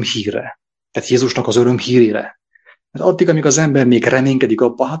az örömhírre. Tehát Jézusnak az örömhírére. Mert addig, amíg az ember még reménykedik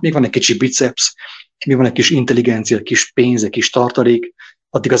abban, hát még van egy kicsi biceps, még van egy kis intelligencia, egy kis pénz, egy kis tartalék,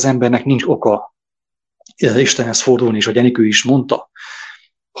 addig az embernek nincs oka Istenhez fordulni, és a Jenikő is mondta,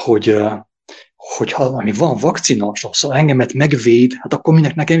 hogy ha ami van vakcina, szóval engemet megvéd, hát akkor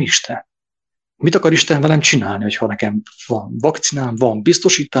minek nekem Isten? Mit akar Isten velem csinálni, hogyha nekem van vakcinám, van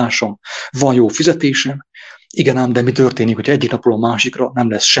biztosításom, van jó fizetésem? Igen ám, de mi történik, hogy egyik napról a másikra nem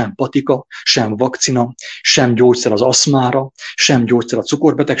lesz sem patika, sem vakcina, sem gyógyszer az aszmára, sem gyógyszer a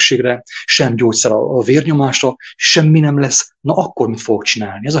cukorbetegségre, sem gyógyszer a vérnyomásra, semmi nem lesz. Na akkor mit fogok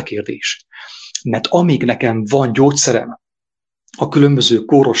csinálni? Ez a kérdés. Mert amíg nekem van gyógyszerem a különböző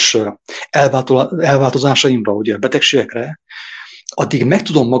kóros elváltozásaimra, ugye a betegségekre, addig meg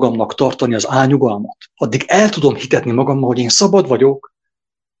tudom magamnak tartani az álnyugalmat. Addig el tudom hitetni magamnak, hogy én szabad vagyok.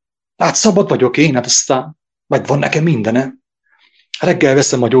 Hát szabad vagyok én, hát aztán meg van nekem mindenem. Reggel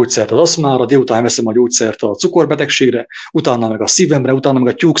veszem a gyógyszert az aszmára, délután veszem a gyógyszert a cukorbetegségre, utána meg a szívemre, utána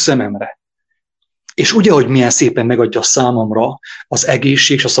meg a tyúk szememre. És ugye, hogy milyen szépen megadja számomra az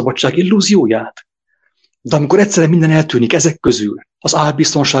egészség és a szabadság illúzióját. De amikor egyszerűen minden eltűnik ezek közül, az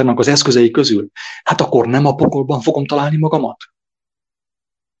álbiztonságnak az eszközei közül, hát akkor nem a pokolban fogom találni magamat.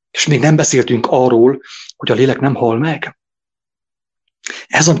 És még nem beszéltünk arról, hogy a lélek nem hal meg.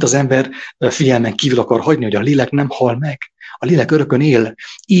 Ez, amit az ember figyelmen kívül akar hagyni, hogy a lélek nem hal meg. A lélek örökön él,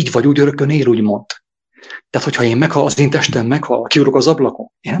 így vagy úgy örökön él, úgymond. Tehát, hogyha én meghal, az én testem meghal, kiugrok az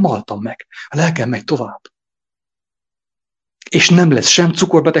ablakon, én nem haltam meg. A lelkem megy tovább. És nem lesz sem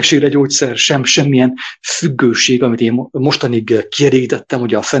cukorbetegségre gyógyszer, sem semmilyen függőség, amit én mostanig kielégítettem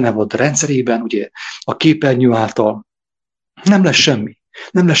ugye a FENEVAD rendszerében, ugye a képernyő által, Nem lesz semmi.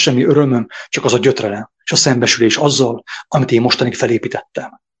 Nem lesz semmi örömöm, csak az a gyötrelem és a szembesülés azzal, amit én mostanig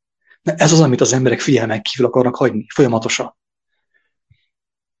felépítettem. Ez az, amit az emberek figyelmen kívül akarnak hagyni folyamatosan.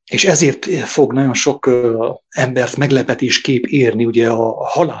 És ezért fog nagyon sok embert meglepetéskép érni ugye a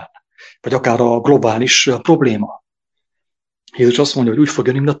halál, vagy akár a globális probléma. Jézus azt mondja, hogy úgy fog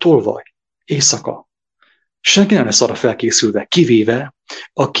jönni, mint a tolvaj, éjszaka. Senki nem lesz arra felkészülve, kivéve,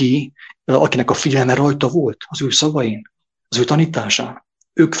 akinek a figyelme rajta volt az ő szavain, az ő tanításán.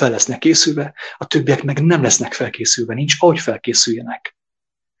 Ők fel lesznek készülve, a többiek meg nem lesznek felkészülve, nincs ahogy felkészüljenek,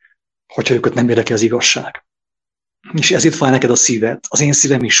 hogyha őket nem érdekel az igazság. És ezért fáj neked a szíved, az én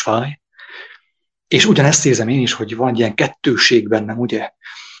szívem is fáj, és ugyanezt érzem én is, hogy van ilyen kettőség bennem, ugye?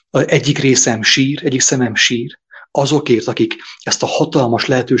 Egyik részem sír, egyik szemem sír, azokért, akik ezt a hatalmas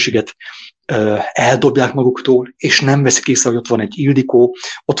lehetőséget eldobják maguktól, és nem veszik észre, hogy ott van egy Ildikó,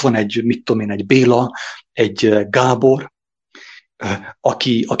 ott van egy, mit tudom én, egy Béla, egy Gábor,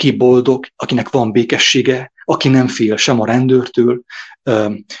 aki boldog, akinek van békessége, aki nem fél sem a rendőrtől,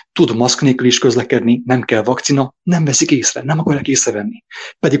 tud maszk nélkül is közlekedni, nem kell vakcina, nem veszik észre, nem akarják észrevenni.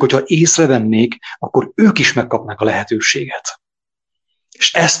 Pedig, hogyha észrevennék, akkor ők is megkapnak a lehetőséget.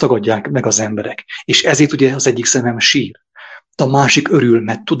 És ezt tagadják meg az emberek. És ezért ugye az egyik szemem sír. De a másik örül,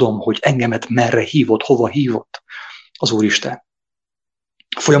 mert tudom, hogy engemet merre hívott, hova hívott az Úristen.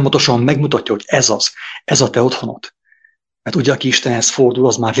 Folyamatosan megmutatja, hogy ez a te otthonod. Mert ugye, aki Istenhez fordul,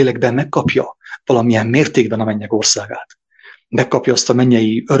 az már lélekben megkapja valamilyen mértékben a mennyek országát. Megkapja azt a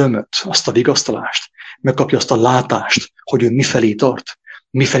mennyei örömöt, azt a vigasztalást, megkapja azt a látást, hogy ő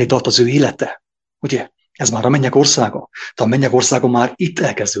mifelé tart az ő élete. Ugye? Ez már a mennyek országa. De a mennyek országa már itt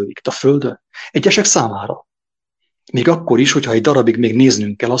elkezdődik, a földön. Egyesek számára. Még akkor is, hogyha egy darabig még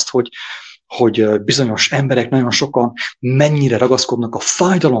néznünk kell azt, hogy bizonyos emberek, nagyon sokan mennyire ragaszkodnak a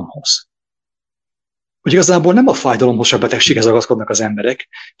fájdalomhoz. Hogy igazából nem a fájdalomhoz, a betegséghez ragaszkodnak az emberek,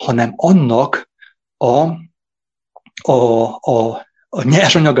 hanem annak a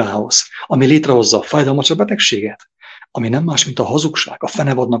nyersanyagához, ami létrehozza a fájdalmat, a betegséget, ami nem más, mint a hazugság, a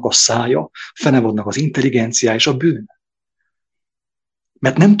fenevadnak a szája, fenevadnak az intelligenciája és a bűn.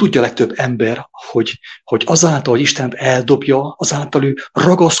 Mert nem tudja legtöbb ember, hogy azáltal, hogy Istent eldobja, azáltal ő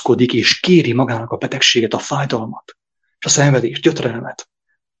ragaszkodik és kéri magának a betegséget, a fájdalmat, és a szenvedést, gyötrelmet.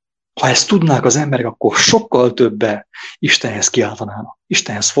 Ha ezt tudnák az emberek, akkor sokkal többen Istenhez kiáltanának,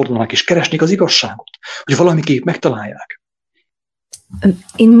 Istenhez fordulnának, és keresnék az igazságot, hogy valamiképp megtalálják.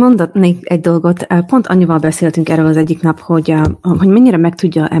 Én mondatnék egy dolgot. Pont annyival beszéltünk erről az egyik nap, hogy mennyire meg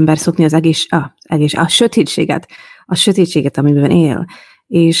tudja ember szokni a sötétséget, amiben él.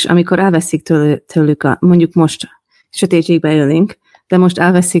 És amikor elveszik tőlük, mondjuk most sötétségbe élünk, de most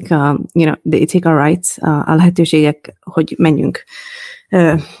elveszik they take our rights, a lehetőségek, hogy menjünk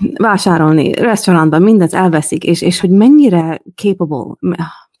vásárolni, restaurantban, mindent elveszik, és hogy mennyire capable,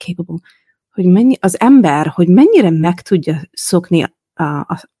 hogy az ember, hogy mennyire meg tudja szokni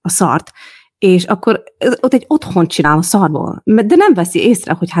a szart, és akkor ott egy otthon csinál a szarból, de nem veszi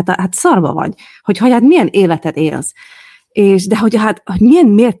észre, hogy hát szarba vagy, hogy hát milyen életet élsz, de hogy milyen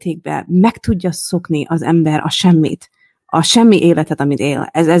mértékben meg tudja szokni az ember a semmi életet, amit él.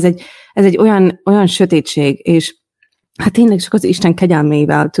 Ez egy olyan sötétség, és hát tényleg csak az Isten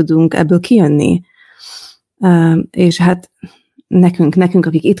kegyelmével tudunk ebből kijönni. És hát nekünk,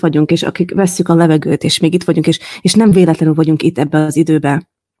 akik itt vagyunk, és akik vesszük a levegőt, és még itt vagyunk, és nem véletlenül vagyunk itt ebbe az időbe,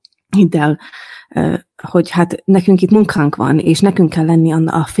 hidd el, hogy hát nekünk itt munkánk van, és nekünk kell lenni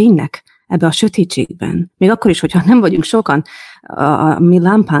a fénynek ebbe a sötétségben. Még akkor is, hogyha nem vagyunk sokan, a mi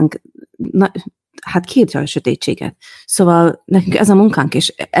lámpánk hát kiírtja a sötétséget. Szóval nekünk ez a munkánk,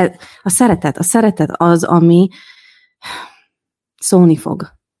 és a szeretet az, ami szólni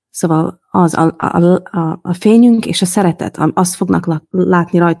fog. Szóval az a fényünk és a szeretet, azt fognak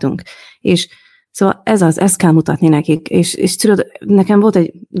látni rajtunk. És szóval ezt kell mutatni nekik. És tudod, nekem volt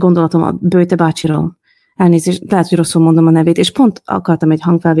egy gondolatom a Böjte bácsiról. Elnézést, lehet, hogy rosszul mondom a nevét, és pont akartam egy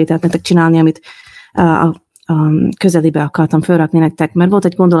hangfelvételt nektek csinálni, amit a közelébe akartam felrakni nektek, mert volt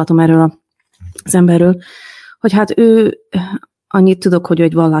egy gondolatom erről az emberről, hogy hát ő, annyit tudok, hogy ő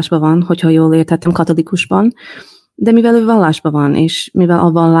egy vallásban van, hogyha jól értettem, katolikusban, de mivel ő vallásban van, és mivel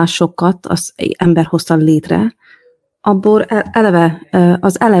a vallásokat az ember hozta létre, abból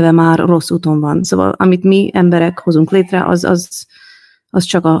eleve már rossz úton van. Szóval amit mi emberek hozunk létre, az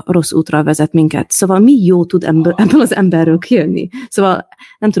csak a rossz útra vezet minket. Szóval mi jó tud ebből az emberről kijönni? Szóval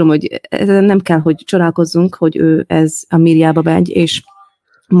nem tudom, hogy nem kell, hogy csodálkozzunk, hogy ő ez a médiába megy, és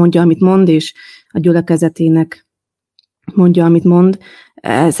mondja, amit mond, és a gyülekezetének mondja, amit mond.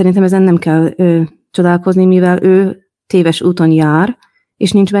 Szerintem ezen nem kell csodálkozni, mivel ő téves úton jár,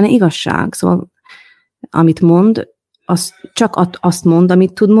 és nincs benne igazság. Szóval amit mond, azt mond,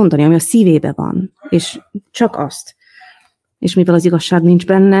 amit tud mondani, ami a szívébe van, és csak azt. És mivel az igazság nincs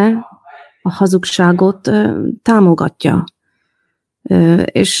benne, a hazugságot támogatja.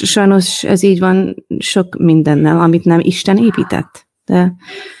 És sajnos ez így van sok mindennel, amit nem Isten épített.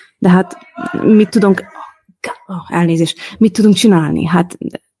 De hát mit tudunk csinálni? Hát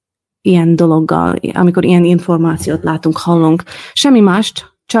ilyen dologgal, amikor ilyen információt látunk, hallunk. Semmi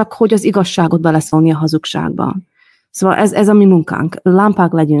mást, csak hogy az igazságot beleszólni a hazugságba. Szóval ez a mi munkánk.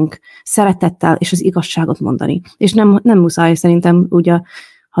 Lámpák legyünk, szeretettel, és az igazságot mondani. És nem muszáj szerintem úgy a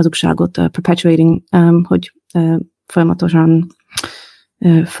hazugságot perpetuating, hogy folyamatosan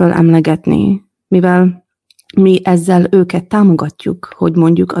fölemlegetni, mivel mi ezzel őket támogatjuk, hogy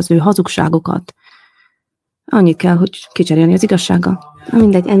mondjuk az ő hazugságokat. Annyit kell, hogy kicserélni az igazsággal.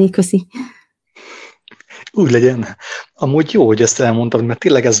 Mindegy, ennyi, köszi. Úgy legyen. Amúgy jó, hogy ezt elmondtad, mert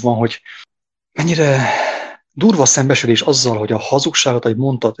tényleg ez van, hogy mennyire durva szembesülés azzal, hogy a hazugságot, ahogy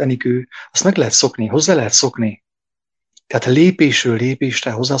mondtad, Enikő, azt meg lehet szokni, hozzá lehet szokni. Tehát lépésről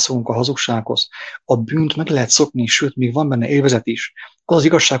lépésre hozzászokunk a hazugsághoz. A bűnt meg lehet szokni, sőt, még van benne élvezet is. Az az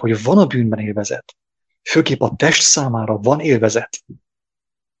igazság, hogy van a bűnben élvezet. Főképp a test számára van élvezet.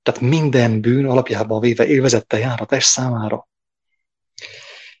 Tehát minden bűn alapjában véve élvezettel jár a test számára.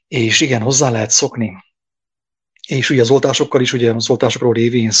 És igen, hozzá lehet szokni. És ugye az oltásokkal is, ugye az oltásokról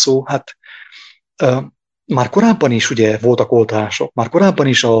révén szó, hát már korábban is ugye voltak oltások, már korábban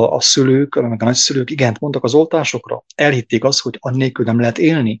is a szülők, meg a nagyszülők igent mondtak az oltásokra. Elhitték azt, hogy annélkül nem lehet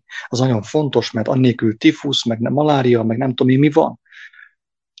élni. Az nagyon fontos, mert annélkül tifusz, meg nem malária, meg nem tudom mi van.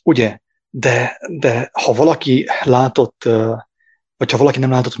 Ugye? De ha valaki látott, vagy ha valaki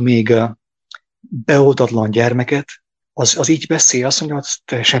nem látott még beoltatlan gyermeket, az így beszél, azt mondja, hogy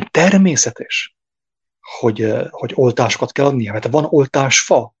teljesen természetes, hogy oltásokat kell adnia. Mert van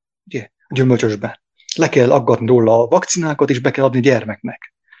oltásfa, ugye, a gyümölcsösben. Le kell aggatni róla a vakcinákat, és be kell adni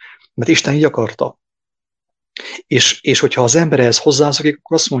gyermeknek. Mert Isten így akarta. És hogyha az ember ehhez hozzászokik,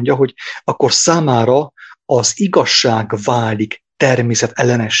 akkor azt mondja, hogy akkor számára az igazság válik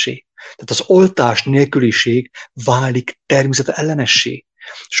természetellenessé. Tehát az oltás nélküliség válik természetellenessé.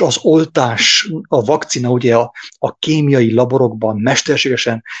 És az oltás, a vakcina, ugye a kémiai laborokban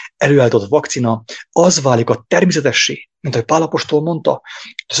mesterségesen előállított vakcina, az válik a természetessé, mint ahogy Pál apostol mondta,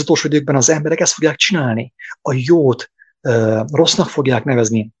 az utolsó időkben az emberek ezt fogják csinálni. A jót rossznak fogják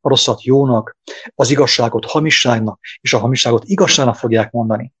nevezni, a rosszat jónak, az igazságot hamisságnak, és a hamisságot igazságnak fogják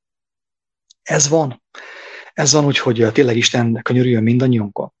mondani. Ez van. Ez van úgy, hogy tényleg Isten könyörüljön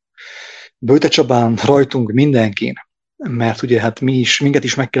mindannyiunkon. Böjte Csabán, rajtunk, mindenkin. Mert ugye hát minket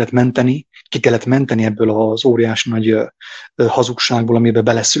is meg kellett menteni, ki kellett menteni ebből az óriási nagy hazugságból, amiben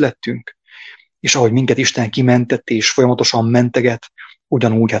beleszülettünk. És ahogy minket Isten kimentett és folyamatosan menteget,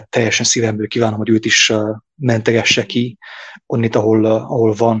 ugyanúgy hát teljesen szívemből kívánom, hogy őt is mentegesse ki, onnit,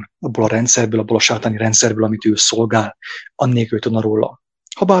 ahol van, abból a rendszerből, abból a sátáni rendszerből, amit ő szolgál, annélkül tudna róla.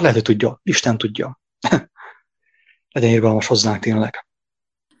 Habár lehet, hogy tudja, Isten tudja. Legyen irgalmas hozzánk tényleg.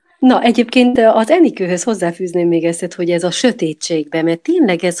 Na, egyébként az Enikőhöz hozzáfűzném még ezt, hogy ez a sötétségben, mert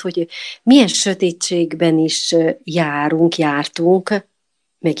tényleg ez, hogy milyen sötétségben is jártunk,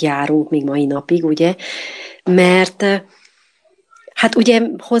 meg járunk még mai napig, ugye, mert hát ugye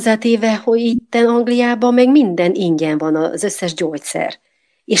hozzátéve, hogy itt Angliában meg minden ingyen van, az összes gyógyszer.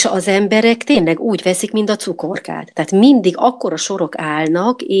 És az emberek tényleg úgy veszik, mint a cukorkát. Tehát mindig akkora sorok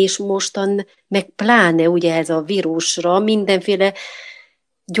állnak, és mostan meg pláne ugye ez a vírusra mindenféle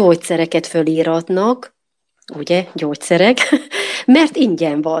gyógyszereket fölíratnak, ugye, gyógyszerek, mert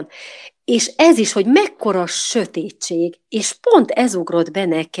ingyen van. És ez is, hogy mekkora sötétség, és pont ez ugrott be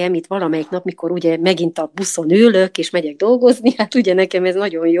nekem itt valamelyik nap, mikor ugye megint a buszon ülök, és megyek dolgozni, hát ugye nekem ez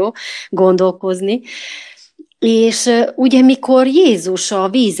nagyon jó gondolkozni, és ugye mikor Jézus a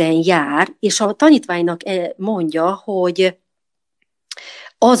vízen jár, és a tanítványnak mondja, hogy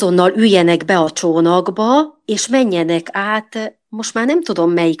azonnal üljenek be a csónakba, és menjenek át, most már nem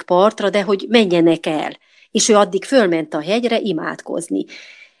tudom melyik partra, de hogy menjenek el. És ő addig fölment a hegyre imádkozni.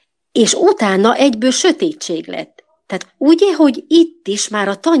 És utána egyből sötétség lett. Tehát ugye, hogy itt is már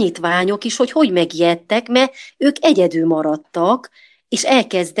a tanítványok is, hogy megijedtek, mert ők egyedül maradtak, és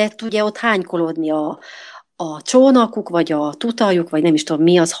elkezdett ugye ott hánykolodni a csónakuk, vagy a tutajuk, vagy nem is tudom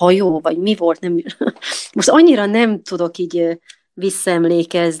mi az, hajó, vagy mi volt, nem. Most annyira nem tudok így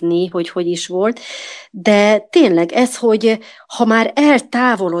visszaemlékezni, hogy is volt, de tényleg ez, hogy ha már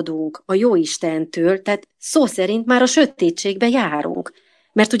eltávolodunk a Jóistentől, tehát szó szerint már a sötétségbe járunk.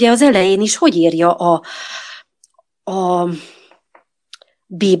 Mert ugye az elején is hogy írja a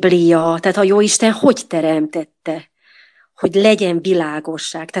Biblia, tehát a Jóisten hogy teremtette, hogy legyen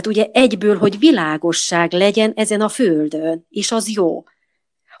világosság. Tehát ugye egyből, hogy világosság legyen ezen a földön, és az jó.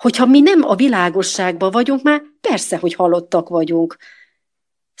 Hogyha mi nem a világosságban vagyunk, már persze, hogy halottak vagyunk.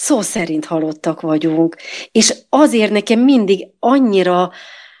 Szó szerint halottak vagyunk. És azért nekem mindig annyira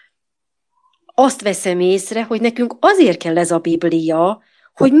azt veszem észre, hogy nekünk azért kell ez a Biblia,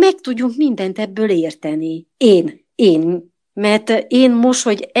 hogy meg tudjunk mindent ebből érteni. Mert én most,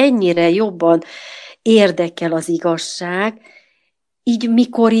 hogy ennyire jobban érdekel az igazság, így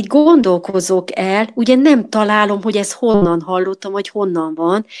mikor így gondolkozok el, ugye nem találom, hogy ezt honnan hallottam, vagy honnan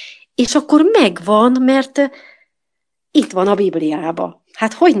van, és akkor megvan, mert itt van a Bibliában.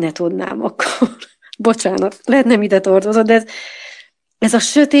 Hát hogy ne tudnám akkor? Bocsánat, lehet nem ide tartozott, de ez a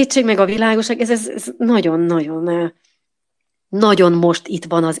sötétség, meg a világosság, ez nagyon-nagyon nagyon most itt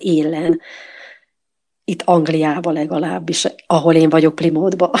van az élen. Itt Angliában legalábbis, ahol én vagyok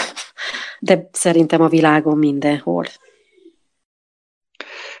Plymouthban. De szerintem a világon mindenhol.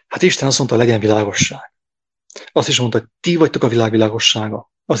 Hát Isten azt mondta, legyen világosság. Azt is mondta, hogy ti vagytok a világ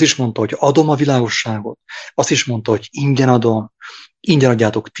világossága. Azt is mondta, hogy adom a világosságot. Azt is mondta, hogy ingyen adom. Ingyen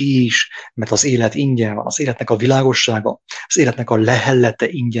adjátok ti is, mert az élet ingyen van. Az életnek a világossága, az életnek a lehellete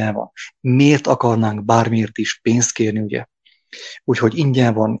ingyen van. Miért akarnánk bármiért is pénzt kérni, ugye? Úgyhogy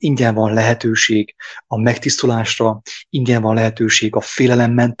ingyen van lehetőség a megtisztulásra, ingyen van lehetőség a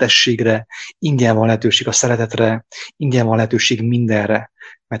félelemmentességre, ingyen van lehetőség a szeretetre, ingyen van lehetőség mindenre,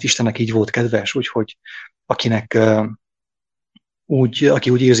 mert Istennek így volt kedves, úgyhogy aki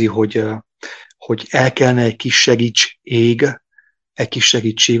úgy érzi, hogy el kellene egy kis egy kis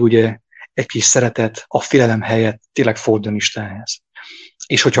segítség, ugye, egy kis szeretet a félelem helyett tényleg forduljon Istenhez.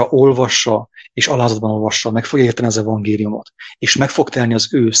 És hogyha olvassa, és alázatban olvassa, meg fogja érteni az evangéliumot, és meg fog telni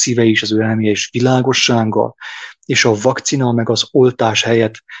az ő szíve is, az ő elméje is világossággal, és a vakcina meg az oltás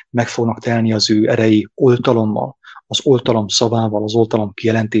helyett meg fognak telni az ő erei oltalommal, az oltalom szavával, az oltalom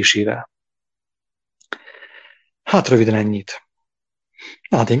kijelentésével. Hát röviden ennyit.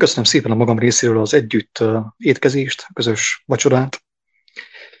 Hát én köszönöm szépen a magam részéről az együtt étkezést, a közös vacsorát,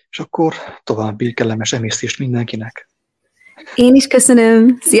 és akkor további kellemes emésztést mindenkinek. Én is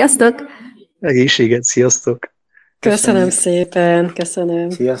köszönöm. Sziasztok! Egészséget, sziasztok! Köszönöm szépen, köszönöm.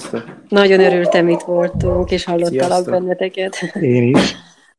 Sziasztok! Nagyon örültem, itt voltunk, és hallottalak Sziasztok. benneteket. Én is.